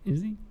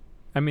 Is he?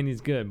 I mean,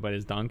 he's good, but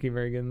is Donkey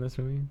very good in this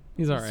movie?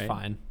 He's all right. He's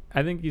fine.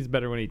 I think he's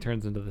better when he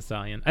turns into the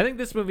stallion. I think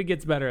this movie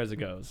gets better as it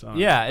goes.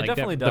 Yeah, it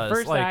definitely does. The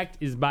first Like- act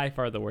is by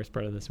far the worst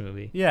part of this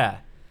movie. Yeah.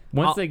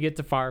 Once they get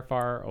to far,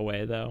 far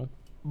away, though,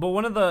 But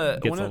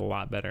it gets a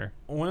lot better.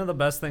 one of the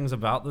best things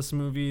about this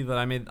movie that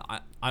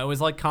I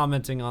always like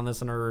commenting on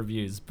this in our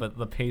reviews, but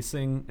the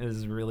pacing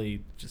is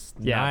really just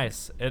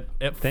nice. It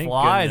Thank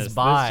flies goodness.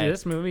 by.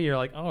 This movie, you're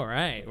like, all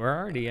right, we're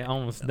already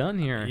almost done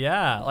here.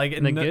 Yeah, like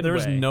In a good there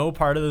was way. no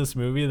part of this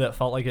movie that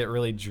felt like it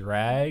really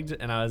dragged,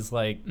 and I was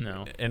like,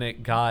 No. and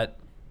it got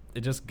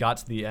it just got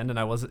to the end, and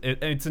I wasn't.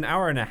 It's an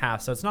hour and a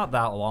half, so it's not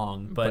that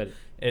long, but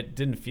it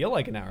didn't feel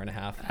like an hour and a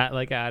half.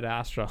 Ad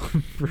Astra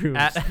proves.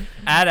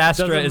 Ad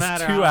Astra Doesn't is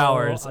matter 2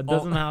 hours. It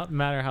doesn't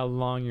matter how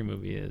long your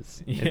movie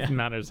is. Yeah. It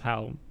matters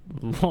how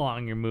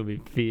long your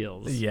movie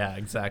feels. Yeah,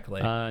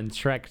 exactly. And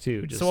Shrek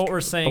 2 just so what we're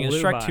saying is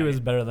blew Shrek 2 by. is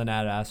better than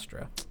Ad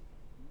Astra.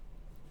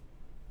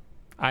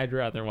 I'd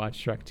rather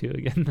watch Shrek 2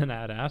 again than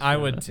Ad Astra. I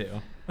would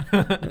too.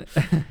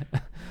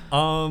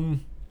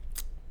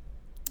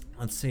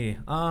 Let's see.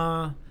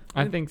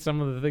 I think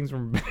some of the things were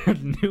better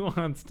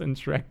nuanced in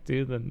Shrek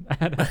 2 than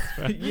Ad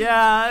Astra.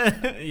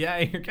 yeah,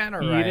 you're kind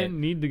of right. You didn't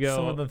need to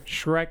Some go. of the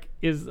Shrek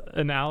is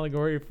an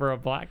allegory for a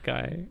black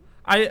guy.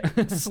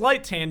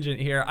 Slight tangent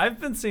here. I've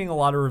been seeing a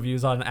lot of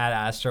reviews on Ad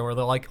Astra where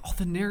they're like, "Oh,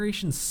 the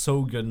narration's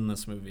so good in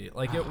this movie.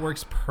 Like, it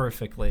works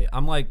perfectly."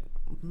 I'm like,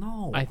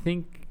 no. I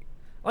think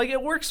Like,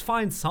 it works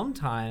fine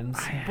sometimes,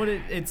 but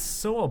it's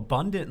so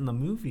abundant in the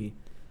movie.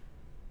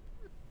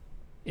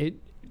 it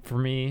for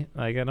me,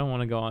 like, I don't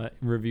want to go on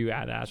review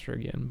Ad Astra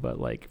again, but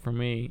like for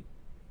me,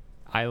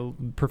 I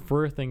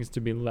prefer things to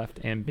be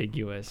left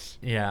ambiguous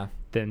Yeah.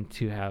 than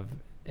to have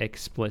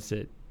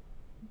explicit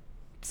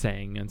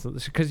saying, and so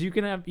because you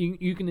can have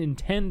you can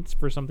intend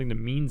for something to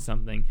mean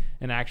something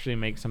and actually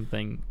make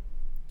something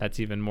that's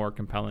even more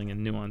compelling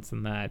and nuanced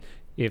than that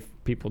if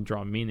people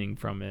draw meaning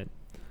from it.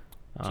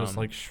 Just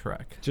like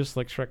Shrek. Just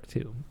like Shrek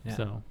 2. Yeah.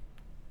 So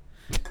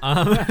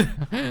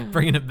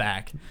Bringing it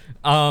back.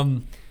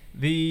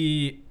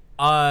 The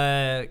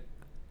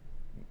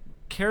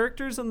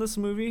characters in this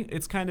movie,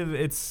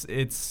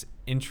 it's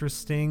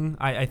interesting.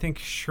 I think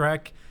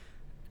Shrek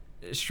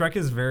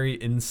is very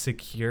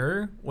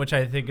insecure, which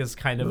I think is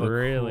kind of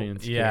really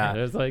insecure. Yeah.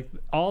 There's like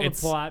all the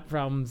plot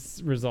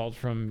problems result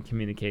from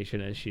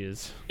communication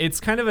issues. It's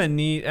kind of a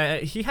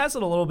neat. He has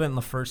it a little bit in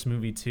the first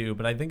movie too,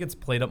 but I think it's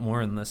played up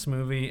more in this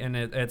movie, and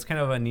it's kind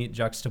of a neat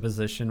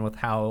juxtaposition with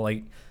how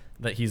like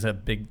that he's a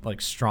big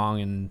like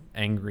strong and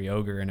angry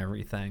ogre and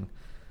everything.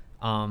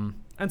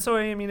 And so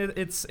I mean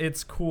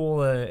it's cool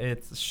to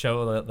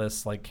show that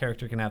this like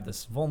character can have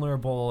this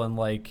vulnerable and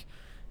like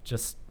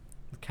just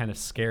kind of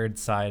scared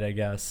side, I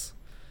guess.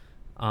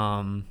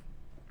 And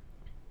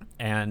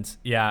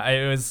yeah,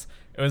 it was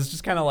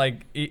just kind of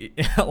like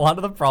a lot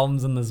of the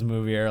problems in this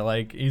movie are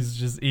like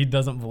he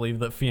doesn't believe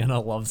that Fiona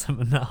loves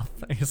him enough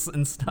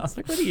and stuff. It's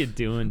like, what are you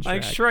doing, Shrek?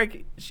 Like,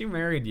 Shrek, she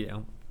married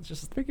you.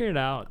 Just figure it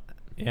out.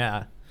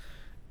 Yeah.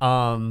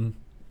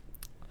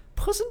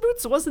 Puss in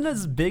Boots wasn't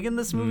as big in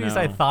this movie as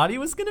I No. thought he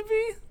was gonna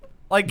be.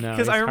 Like, No,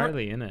 because he's I remember,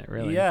 hardly in it,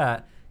 really.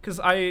 yeah, because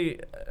I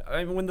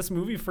when this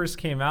movie first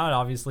came out,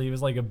 obviously he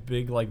was like a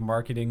big like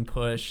marketing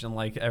push and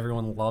like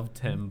everyone loved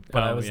him.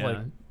 But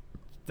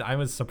I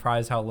was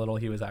surprised how little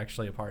he was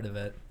actually a part of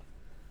it.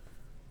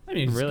 I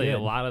mean, really, good. a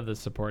lot of the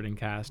supporting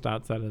cast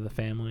outside of the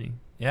family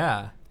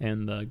Yeah.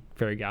 and the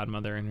fairy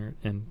godmother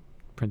and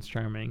Prince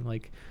Charming,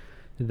 like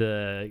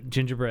the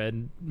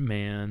gingerbread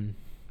man,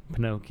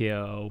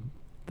 Pinocchio,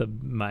 the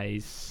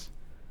mice,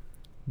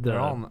 They're the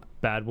all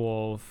bad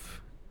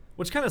wolf.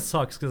 Which kind of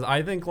sucks because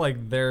I think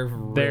like they're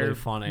really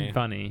funny.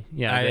 Funny,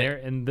 yeah. They're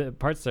and the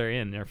parts they're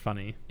in, they're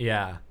funny.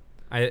 Yeah,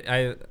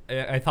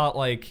 I thought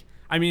like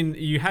I mean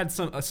you had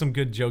some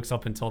good jokes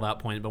up until that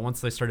point, but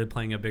once they started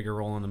playing a bigger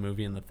role in the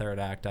movie in the third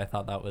act, I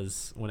thought that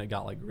was when it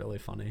got like really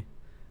funny.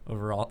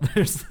 Overall,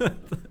 there's the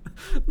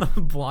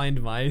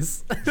blind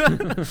mice.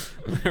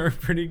 They were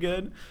pretty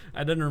good.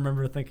 I didn't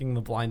remember thinking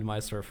the blind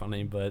mice were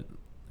funny, but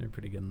they're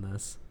pretty good in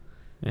this.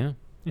 Yeah.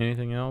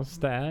 Anything else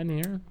to add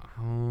here?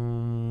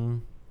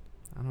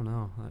 I don't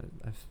know.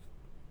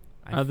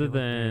 I Other feel like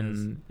there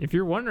is. than if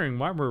you're wondering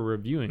why we're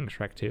reviewing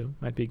Shrek 2,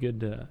 might be good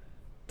to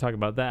talk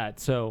about that.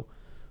 So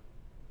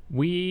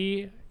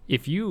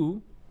if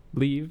you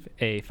leave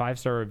a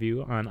 5-star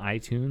review on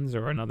iTunes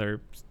or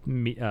another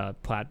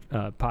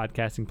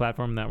podcasting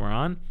platform that we're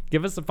on,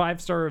 give us a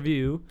 5-star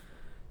review.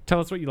 Tell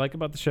us what you like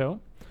about the show.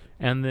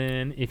 And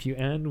then if you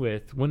end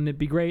with, wouldn't it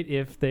be great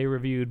if they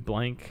reviewed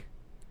blank,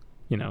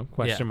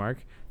 question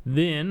mark,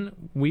 then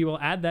we will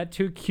add that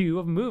to a queue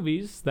of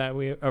movies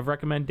of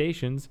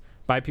recommendations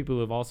by people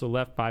who have also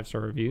left 5-star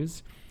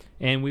reviews.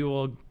 And we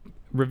will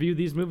review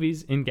these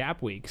movies in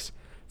gap weeks.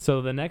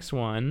 So the next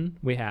one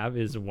we have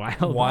is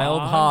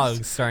Wild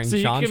Hogs, starring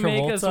John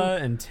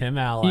Travolta and Tim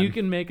Allen. You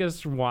can make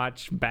us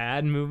watch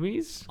bad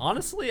movies.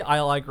 Honestly,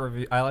 I like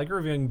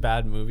reviewing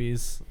bad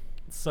movies.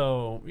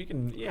 So you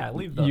can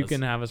leave those. You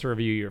can have us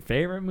review your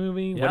favorite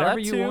movie, Yeah, whatever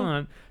that you too.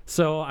 want.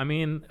 So I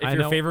mean, if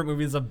your favorite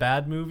movie is a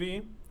bad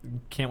movie,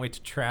 can't wait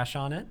to trash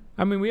on it.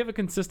 I mean, we have a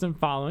consistent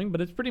following,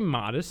 but it's pretty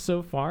modest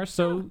so far.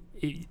 So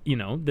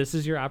this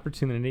is your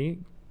opportunity.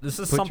 This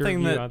is Put your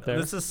something review out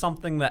there.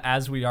 that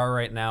as we are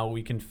right now,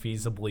 we can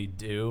feasibly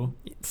do.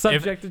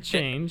 Subject to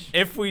change.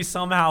 If we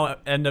somehow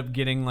end up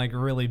getting like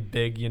really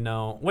big,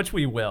 which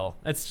we will.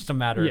 It's just a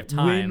matter of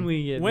time.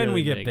 When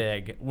we get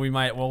big,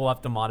 we'll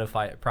have to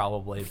modify it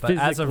probably. But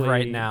as of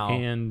right now,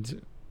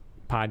 and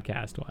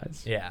podcast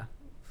wise, yeah,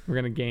 we're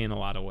gonna gain a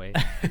lot of weight.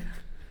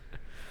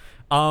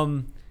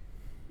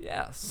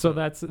 yeah. So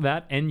that's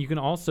that, and you can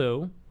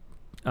also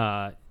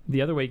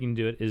the other way you can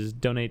do it is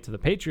donate to the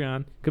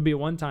Patreon. Could be a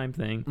one-time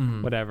thing,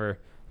 whatever.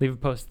 Leave a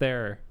post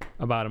there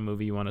about a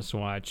movie you want us to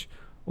watch,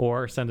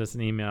 or send us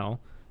an email,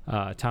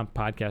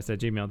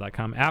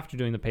 tompodcast@gmail.com. After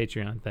doing the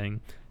Patreon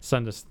thing,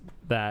 send us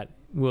that.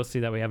 We'll see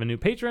that we have a new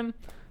patron.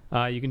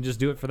 You can just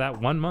do it for that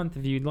 1 month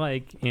if you'd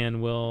like,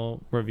 and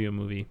we'll review a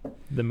movie,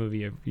 the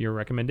movie of your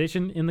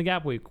recommendation in the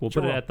Gap Week. We'll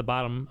put it at the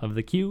bottom of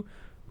the queue,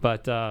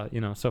 but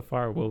so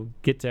far we'll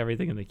get to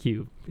everything in the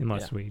queue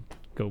unless we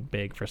go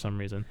big for some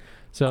reason.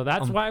 So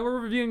that's why we're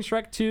reviewing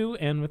Shrek 2.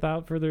 And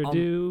without further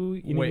ado,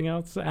 anything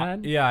else to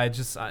add?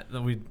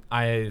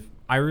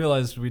 I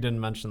realized we didn't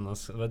mention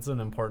this. That's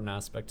an important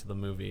aspect to the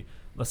movie.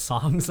 The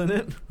songs in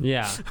it.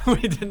 Yeah.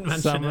 We didn't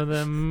mention some of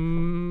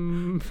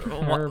them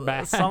are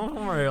bad. Some of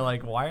them are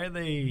like, why are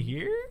they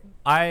here?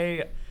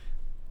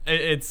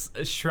 It's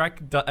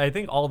Shrek. I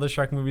think all the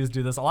Shrek movies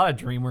do this. A lot of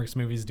DreamWorks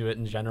movies do it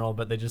in general,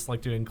 but they just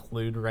like to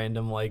include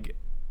random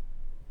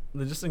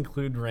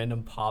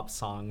pop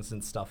songs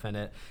and stuff in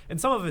it. And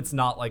some of it's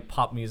not like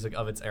pop music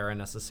of its era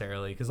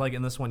necessarily, because like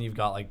in this one you've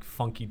got like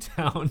Funky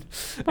Town,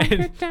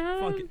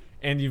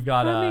 and you've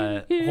got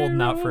Holding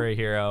Out for a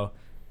Hero.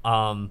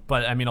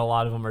 But I mean, a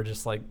lot of them are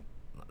just like,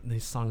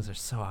 these songs are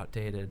so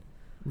outdated.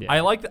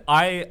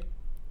 Yeah.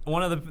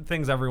 One of the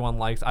things everyone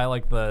likes, I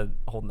like the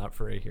Holding Out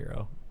for a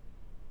Hero.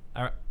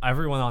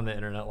 Everyone on the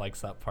internet likes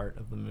that part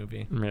of the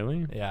movie.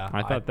 Really? Yeah.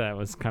 I thought that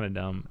was kind of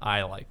dumb.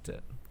 I liked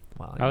it.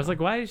 Well, I was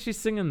like, why is she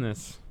singing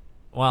this?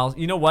 Well,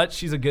 you know what?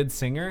 She's a good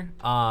singer.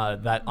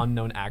 That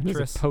unknown actress.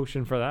 There's a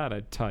potion for that,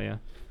 I'd tell you.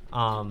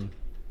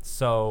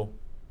 So,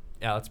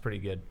 yeah, that's pretty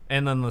good.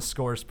 And then the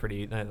score is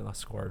pretty. The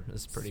score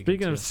is pretty.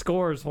 Speaking good of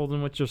scores,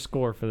 Holden, what's your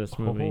score for this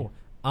movie?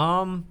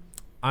 I'm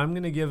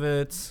gonna give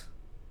it.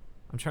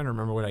 I'm trying to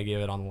remember what I gave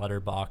it on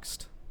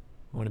Letterboxd.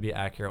 I want to be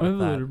accurate with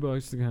that. I have a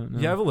Letterboxd account now.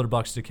 Yeah, I have a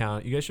Letterboxd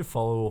account. You guys should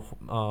follow.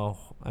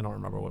 I don't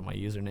remember what my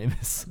username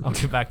is. I'll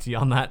get back to you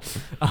on that.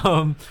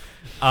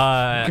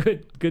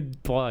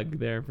 Good plug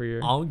there for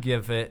your. I'll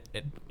give it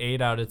an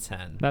 8 out of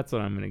 10. That's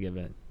what I'm gonna give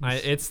it.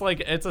 It's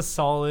a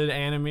solid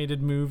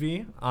animated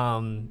movie. I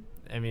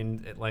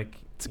mean,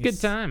 it's a good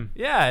time.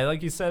 Yeah,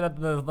 like you said,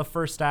 the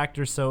first act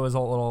or so it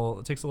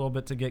takes a little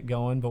bit to get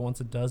going, but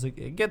once it does,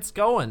 it gets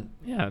going.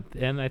 Yeah,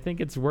 and I think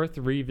it's worth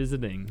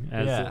revisiting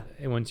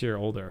once you're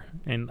older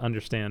and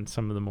understand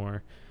some of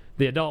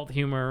the adult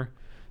humor,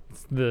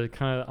 the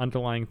kind of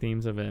underlying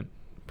themes of it.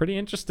 Pretty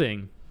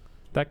interesting.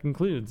 That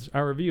concludes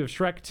our review of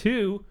Shrek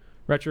 2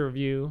 retro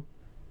review.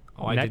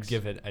 I did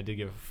give it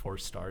 4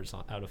 stars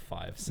out of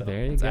 5, so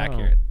there you it's go.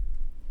 Accurate.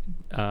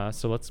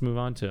 So let's move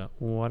on to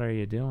What Are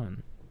You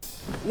Doing?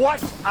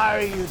 What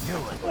are you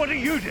doing? What are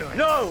you doing?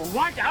 No,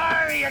 what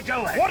are you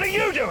doing? What are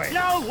you doing?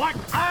 No, what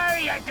are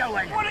you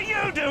doing? What are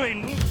you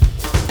doing?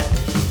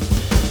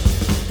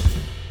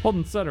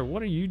 Holden Sutter,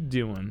 what are you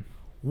doing?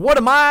 What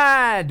am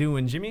I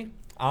doing, Jimmy?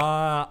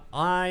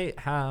 I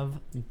have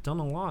done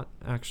a lot,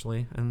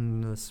 actually,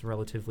 in this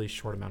relatively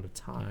short amount of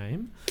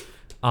time.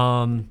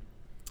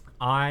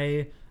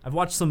 I've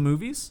watched some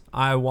movies.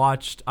 I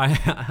wrote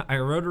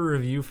a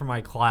review for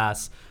my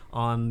class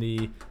on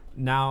the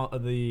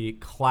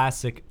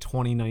classic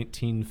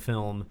 2019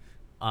 film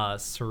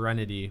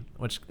Serenity,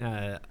 which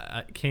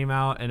came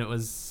out, and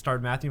it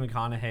starred Matthew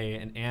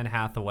McConaughey and Anne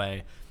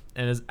Hathaway.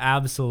 And it is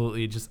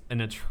absolutely just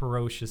an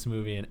atrocious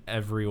movie in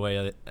every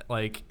way.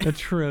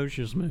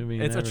 Atrocious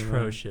movie. It's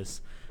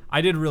atrocious.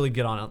 I did really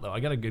good on it though. I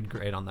got a good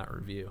grade on that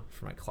review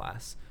for my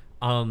class.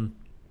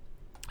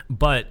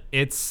 But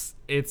it's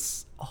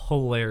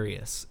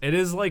hilarious. It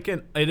is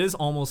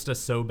almost a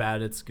so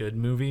bad it's good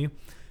movie,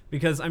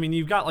 because I mean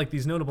you've got like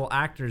these notable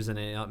actors in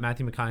it: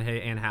 Matthew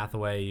McConaughey, Anne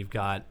Hathaway. You've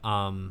got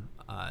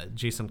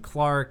Jason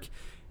Clarke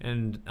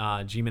and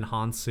Jimin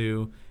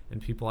Hansu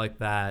and people like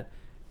that,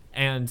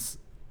 and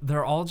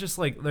they're all just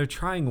like, they're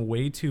trying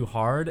way too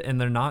hard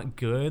and they're not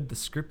good. The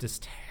script is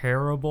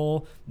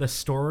terrible. The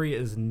story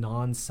is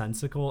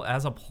nonsensical.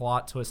 As a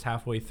plot twist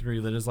halfway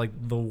through that is like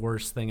the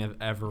worst thing I've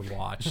ever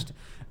watched.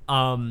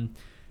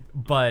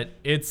 But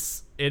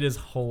it is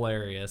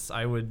hilarious.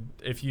 I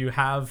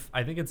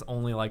think it's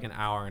only like an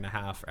hour and a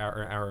half,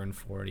 hour and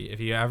 40. If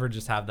you ever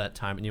just have that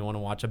time and you want to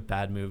watch a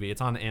bad movie,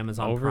 it's on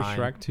Amazon Prime.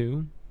 Over Shrek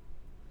 2?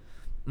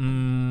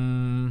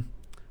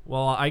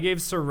 Well, I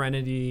gave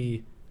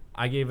Serenity,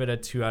 I gave it a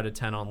 2 out of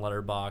 10 on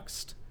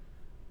Letterboxd,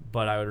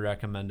 but I would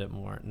recommend it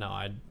more. No,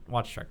 I'd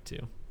watch Shrek 2.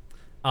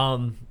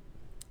 Then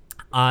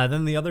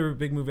the other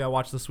big movie I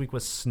watched this week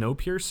was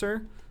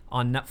Snowpiercer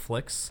on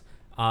Netflix.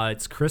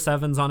 It's Chris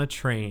Evans on a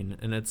train,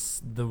 and it's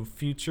the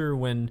future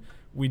when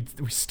we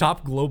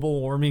stop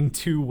global warming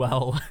too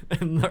well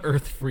and the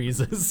Earth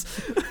freezes.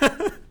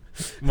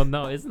 Well,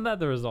 no, isn't that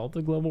the result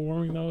of global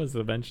warming though? Is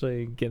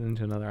eventually get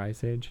into another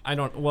ice age?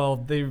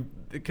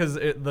 Because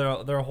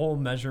their whole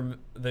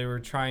measurement, they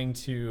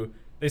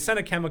sent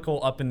a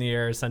chemical up in the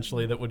air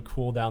essentially that would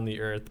cool down the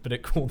Earth, but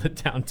it cooled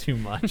it down too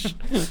much.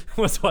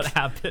 Was what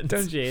happened.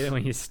 Don't you hate it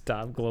when you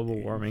stop global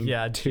warming?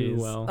 Too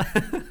well.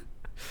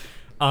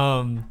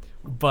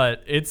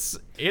 But it's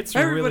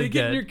everybody really good. Everybody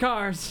get in your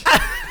cars.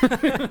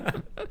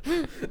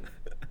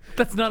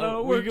 That's not how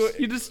it we works. go-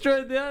 You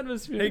destroyed the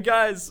atmosphere. Hey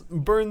guys,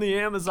 burn the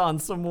Amazon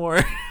some more.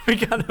 we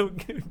gotta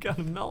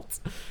melt.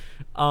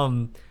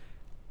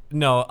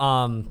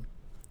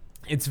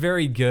 It's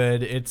very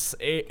good. It's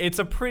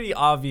a pretty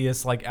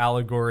obvious like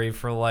allegory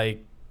for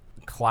like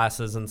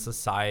classes in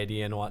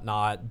society and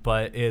whatnot,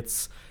 but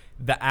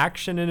the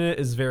action in it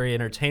is very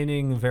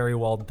entertaining, very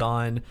well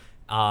done.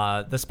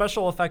 The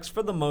special effects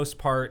for the most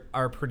part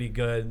are pretty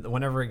good.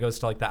 Whenever it goes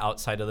to like the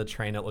outside of the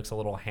train, it looks a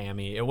little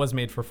hammy. It was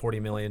made for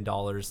 $40 million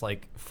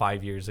like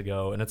 5 years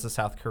ago, and it's a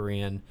South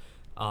Korean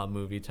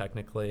movie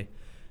technically,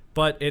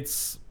 but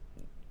it's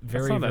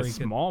very, That's not very a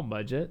good. small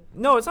budget.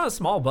 No, it's not a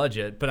small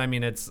budget, but I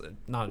mean it's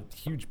not a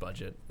huge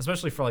budget,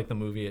 especially for like the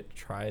movie it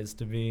tries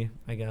to be,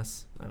 I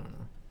guess. I don't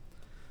know.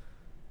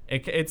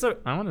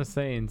 I want to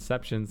say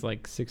Inception's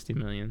like 60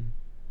 million.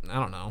 I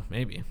don't know,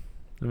 maybe.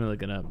 Let me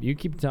look it up. You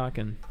keep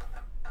talking.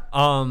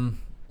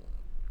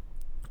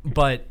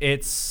 But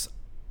it's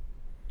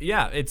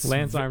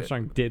Lance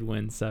Armstrong did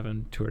win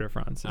 7 Tour de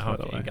France. By the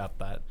Okay, way. you got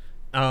that.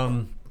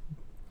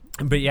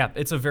 But yeah,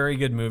 it's a very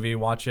good movie.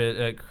 Watch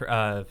it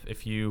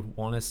if you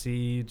want to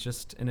see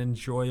just an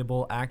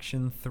enjoyable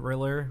action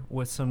thriller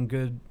with some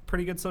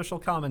pretty good social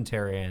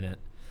commentary in it,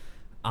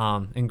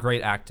 and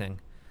great acting.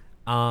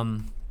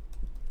 And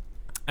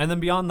then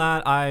beyond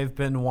that, I've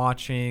been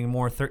watching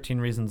more 13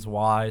 Reasons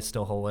Why,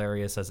 still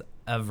hilarious as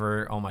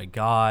ever. Oh my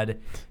god.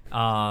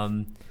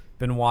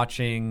 Been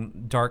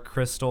watching Dark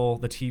Crystal,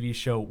 the TV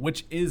show,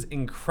 which is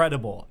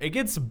incredible. It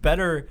gets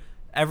better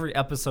every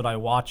episode I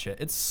watch it.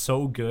 It's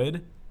so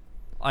good.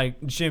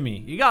 Like, Jimmy,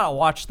 you gotta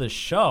watch this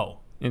show.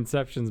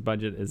 Inception's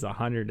budget is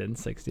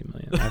 160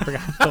 million.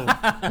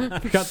 I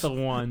forgot the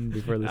one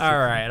before the. All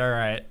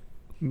right.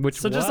 Which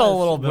So was, just a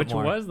little bit which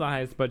more. was the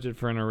highest budget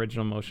for an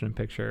original motion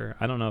picture.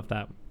 I don't know if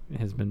that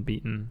has been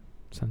beaten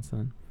since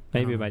then.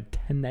 Maybe by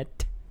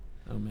Tenet.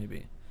 Oh,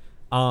 maybe.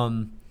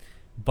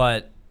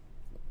 But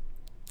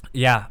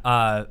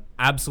yeah,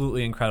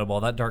 absolutely incredible.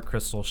 That Dark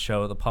Crystal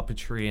show, the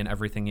puppetry and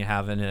everything you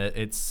have in it,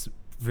 it's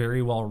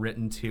very well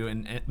written too,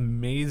 and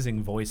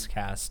amazing voice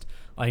cast.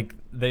 Like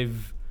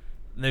they've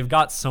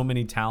got so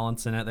many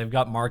talents in it. They've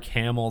got Mark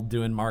Hamill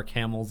doing Mark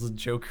Hamill's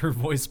Joker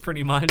voice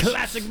pretty much.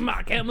 Classic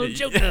Mark Hamill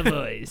Joker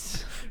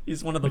voice.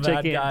 He's one of the Which I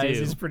bad can't guys. do.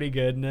 He's pretty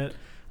good in it.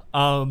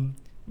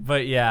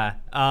 But yeah,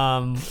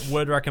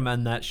 would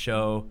recommend that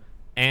show.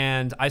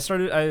 And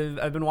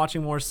I've been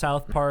watching more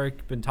South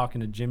Park, been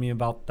talking to Jimmy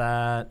about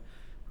that.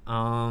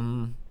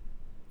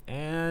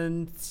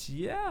 And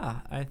yeah,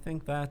 I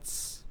think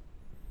that's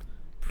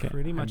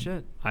pretty much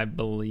it. I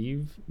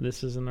believe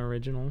this is an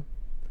original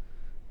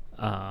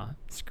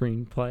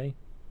screenplay.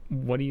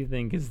 What do you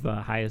think is the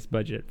highest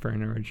budget for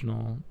an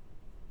original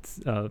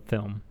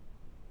film?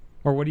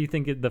 Or what do you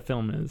think the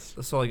film is?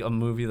 So like a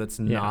movie that's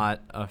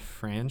not a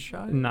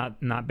franchise?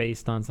 Not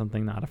based on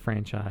something, not a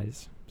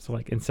franchise. So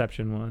like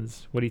Inception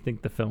was. What do you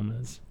think the film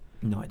is?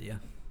 No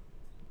idea.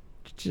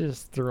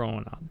 Just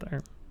throwing out there.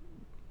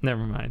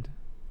 Never mind.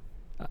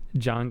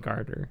 John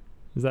Carter.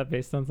 Is that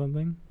based on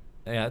something?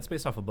 Yeah, it's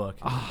based off a book.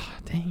 Oh,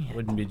 dang it.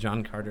 Wouldn't be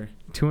John Carter.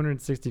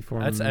 264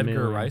 That's million.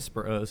 Edgar Rice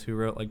Burroughs, who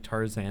wrote like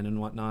Tarzan and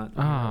whatnot.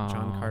 Oh,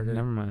 John Carter.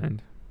 Never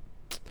mind.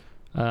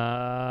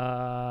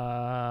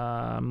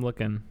 I'm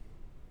looking.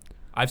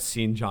 I've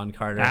seen John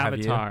Carter. Have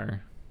you?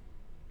 Avatar.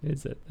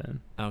 Is it then?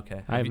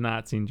 Okay. I have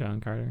not seen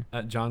John Carter.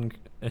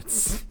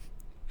 It's.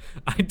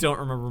 I don't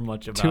remember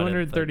much about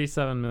it.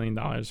 $237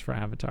 million for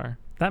Avatar.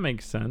 That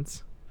makes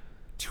sense.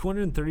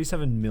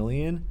 $237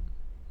 million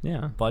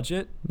Yeah.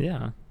 budget.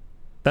 Yeah.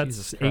 That's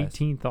Jesus Christ.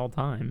 18th all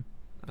time.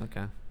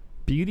 Okay.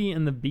 Beauty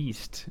and the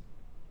Beast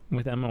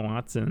with Emma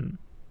Watson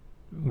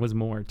was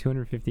more,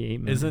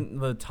 258 million. Isn't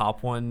the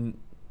top one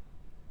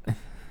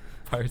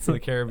Pirates of the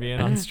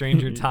Caribbean on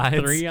Stranger Tides?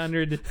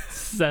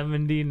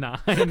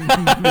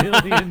 $379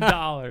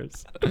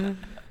 million.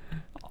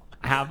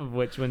 Half of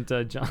which went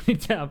to Johnny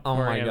Depp. Oh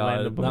for my Orlando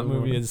god, that Bloom.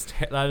 movie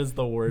that is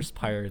the worst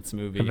Pirates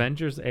movie.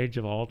 Avengers Age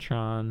of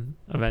Ultron,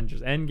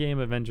 Avengers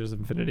Endgame, Avengers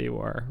Infinity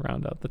War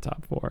round out the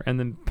top 4. And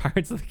then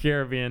Pirates of the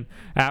Caribbean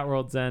at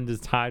World's End is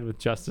tied with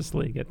Justice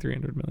League at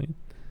 300 million.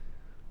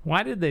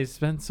 Why did they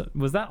spend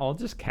was that all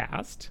just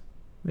cast?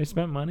 They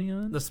spent money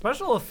on? The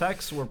special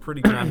effects were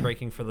pretty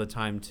groundbreaking for the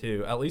time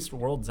too. At least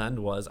World's End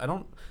was. I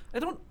don't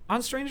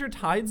on Stranger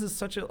Tides is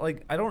such a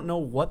like I don't know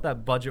what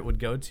that budget would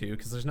go to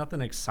because there's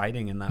nothing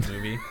exciting in that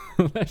movie.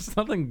 There's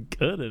nothing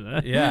good in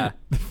it. Yeah.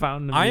 The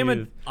Fountain of I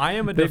Youth.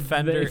 am a They-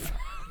 defender. they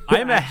I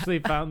am actually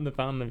found the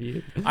Fountain of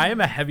Youth. I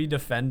am a heavy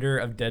defender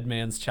of Dead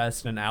Man's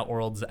Chest and At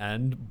World's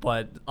End,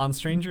 but on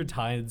Stranger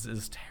Tides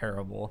is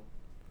terrible.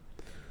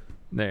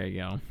 There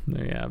you go.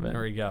 There you have it.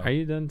 There we go. Are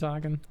you done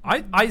talking?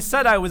 I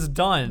said I was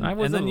done. I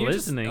wasn't and then you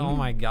listening. oh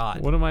my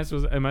god. What am I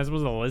supposed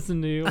to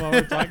listen to you while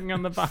we're talking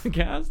on the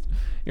podcast?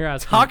 You're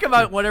asking. Talk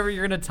about whatever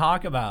you're going to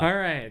talk about. All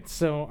right.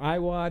 So I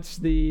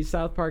watched the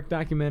South Park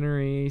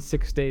documentary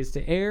 6 Days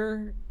to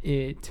Air.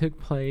 It took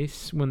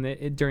place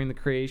during the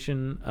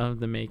creation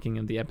of the making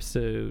of the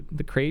episode,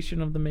 the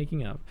creation of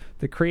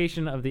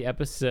the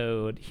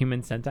episode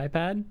Human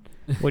Centipede.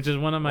 which is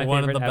one of my One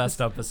of favorite the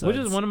best episodes. Which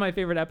is one of my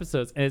favorite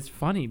episodes, and it's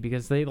funny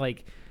because they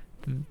think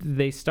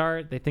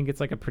it's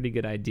like a pretty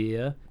good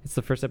idea. It's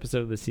the first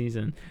episode of the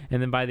season,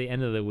 and then by the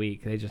end of the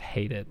week, they just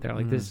hate it. They're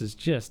like, "This is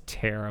just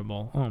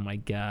terrible. Oh my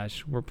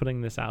gosh, we're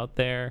putting this out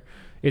there."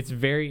 It's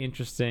very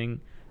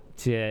interesting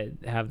to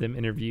have them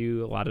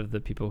interview a lot of the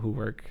people who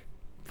work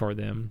for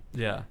them.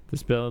 Yeah.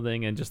 This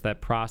building and just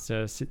that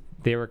process.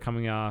 They were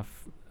coming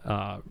off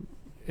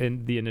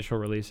in the initial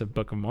release of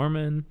Book of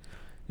Mormon.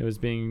 It was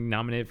being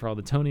nominated for all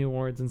the Tony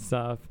Awards and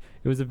stuff.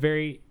 It was a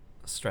very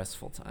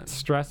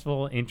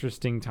stressful,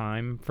 interesting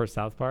time for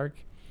South Park.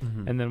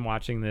 And then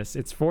watching this,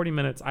 it's 40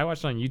 minutes. I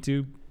watched it on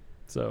YouTube,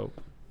 so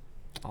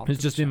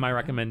it's just in my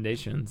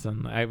recommendations,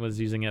 and I was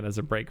using it as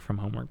a break from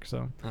homework.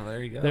 So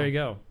there you go. There you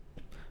go.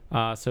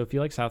 So if you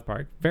like South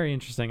Park, very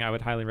interesting. I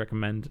would highly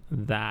recommend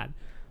that.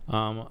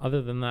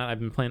 Other than that, I've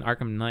been playing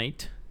Arkham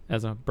Knight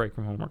as a break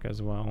from homework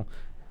as well.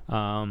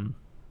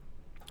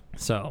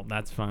 So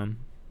that's fun.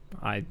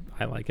 I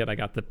like it. I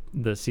got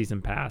the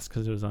season pass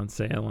because it was on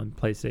sale on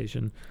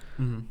PlayStation.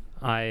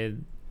 I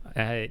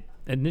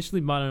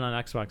initially bought it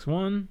on Xbox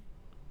One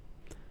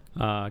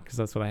because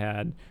that's what I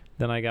had.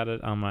 Then I got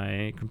it on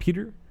my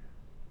computer,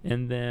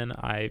 and then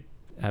I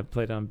have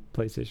played on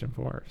PlayStation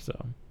 4.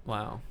 So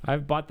wow,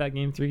 I've bought that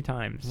game 3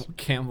 times.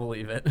 Can't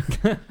believe it.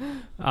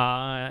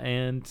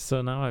 And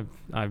so now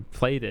I've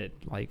played it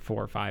like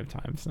 4 or 5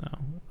 times now.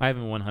 I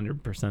haven't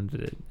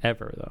 100%ed it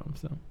ever though.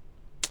 So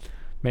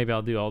maybe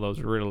I'll do all those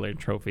Riddler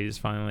trophies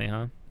finally,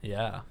 huh?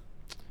 Yeah.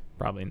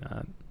 Probably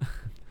not.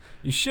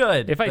 You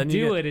should. If I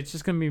do it, it's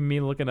just going to be me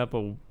looking up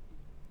a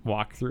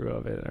walkthrough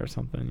of it or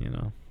something, you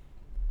know?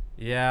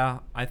 Yeah,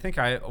 I think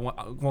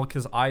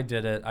because I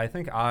did it, I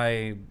think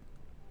I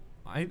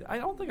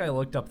don't think I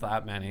looked up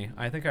that many.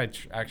 I think I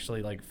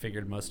actually like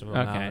figured most of them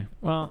out. Okay.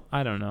 Well,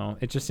 I don't know.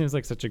 It just seems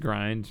like such a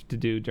grind to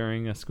do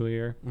during a school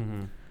year.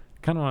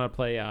 Kind of want to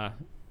play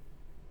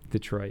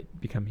Detroit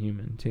Become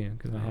Human too,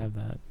 because I have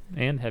that,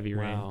 and Heavy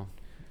Rain. Wow,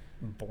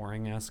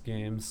 boring ass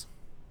games.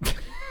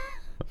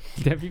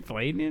 Have you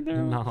played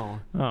either? No.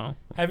 Oh.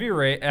 Heavy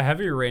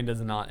Rain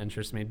does not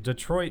interest me.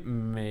 Detroit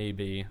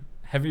maybe.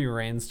 Heavy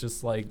Rain's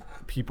just like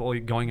people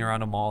going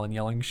around a mall and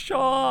yelling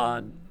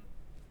Sean.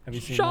 Have you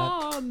seen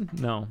Sean?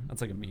 that? No.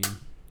 That's like a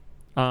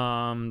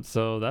meme.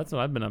 So that's what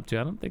I've been up to.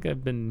 I don't think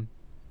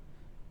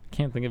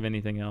can't think of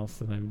anything else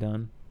that I've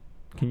done.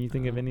 Can you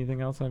think of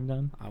anything else I've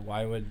done?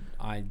 Why would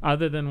I?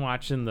 Other than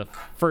watching the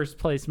first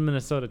place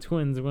Minnesota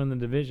Twins win the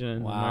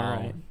division. Wow. Am I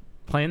right?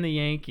 Playing the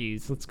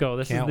Yankees. Let's go.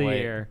 This Can't is the wait.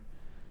 year.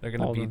 They're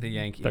gonna beat the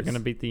Yankees. They're gonna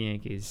beat the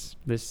Yankees.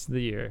 This is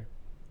the year.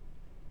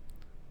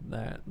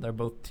 They're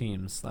both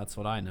teams. That's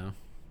what I know.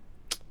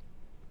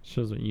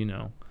 Shows what you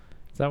know.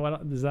 Is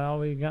that all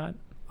we got?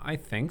 I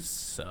think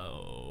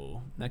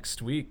so.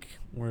 Next week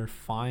we're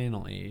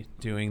finally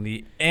doing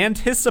the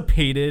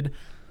anticipated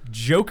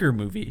Joker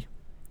movie.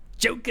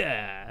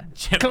 Joker.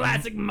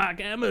 Classic Mark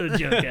Hamill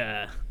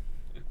Joker.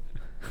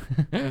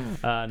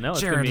 No,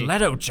 it's Jared gonna be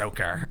Leto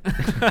Joker.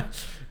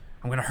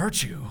 I'm gonna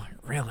hurt you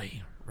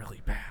really,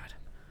 really bad.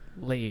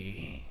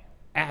 Lee.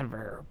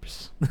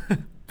 Adverbs.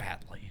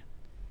 Badly.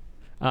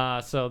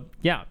 So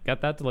yeah,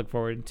 got that to look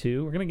forward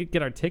to. We're gonna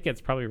get our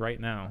tickets probably right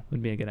now.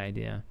 Would be a good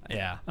idea.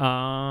 Yeah.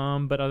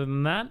 But other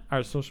than that,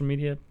 our social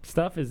media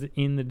stuff is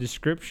in the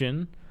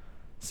description,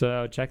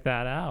 so check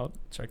that out.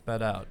 Check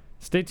that out.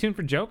 Stay tuned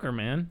for Joker,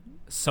 man.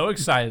 So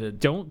excited.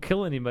 Don't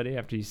kill anybody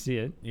after you see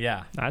it.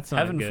 Yeah. That's not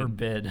Heaven good.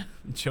 forbid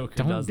Joker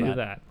Don't does do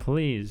that,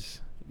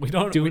 please. We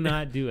don't Do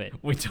not do it.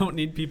 We don't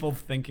need people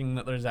thinking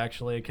that there's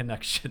actually a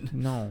connection.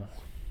 No.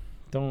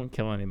 Don't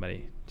kill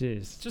anybody.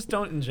 Jeez. Just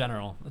don't in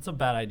general. That's a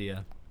bad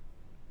idea.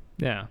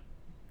 Yeah.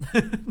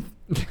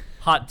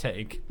 Hot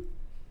take.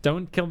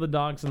 Don't kill the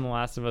dogs in The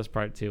Last of Us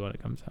Part 2 when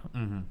it comes out.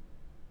 Mm-hmm.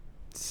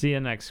 See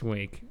you next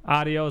week.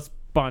 Adios,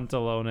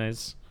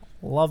 pantalones.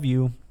 Love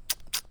you.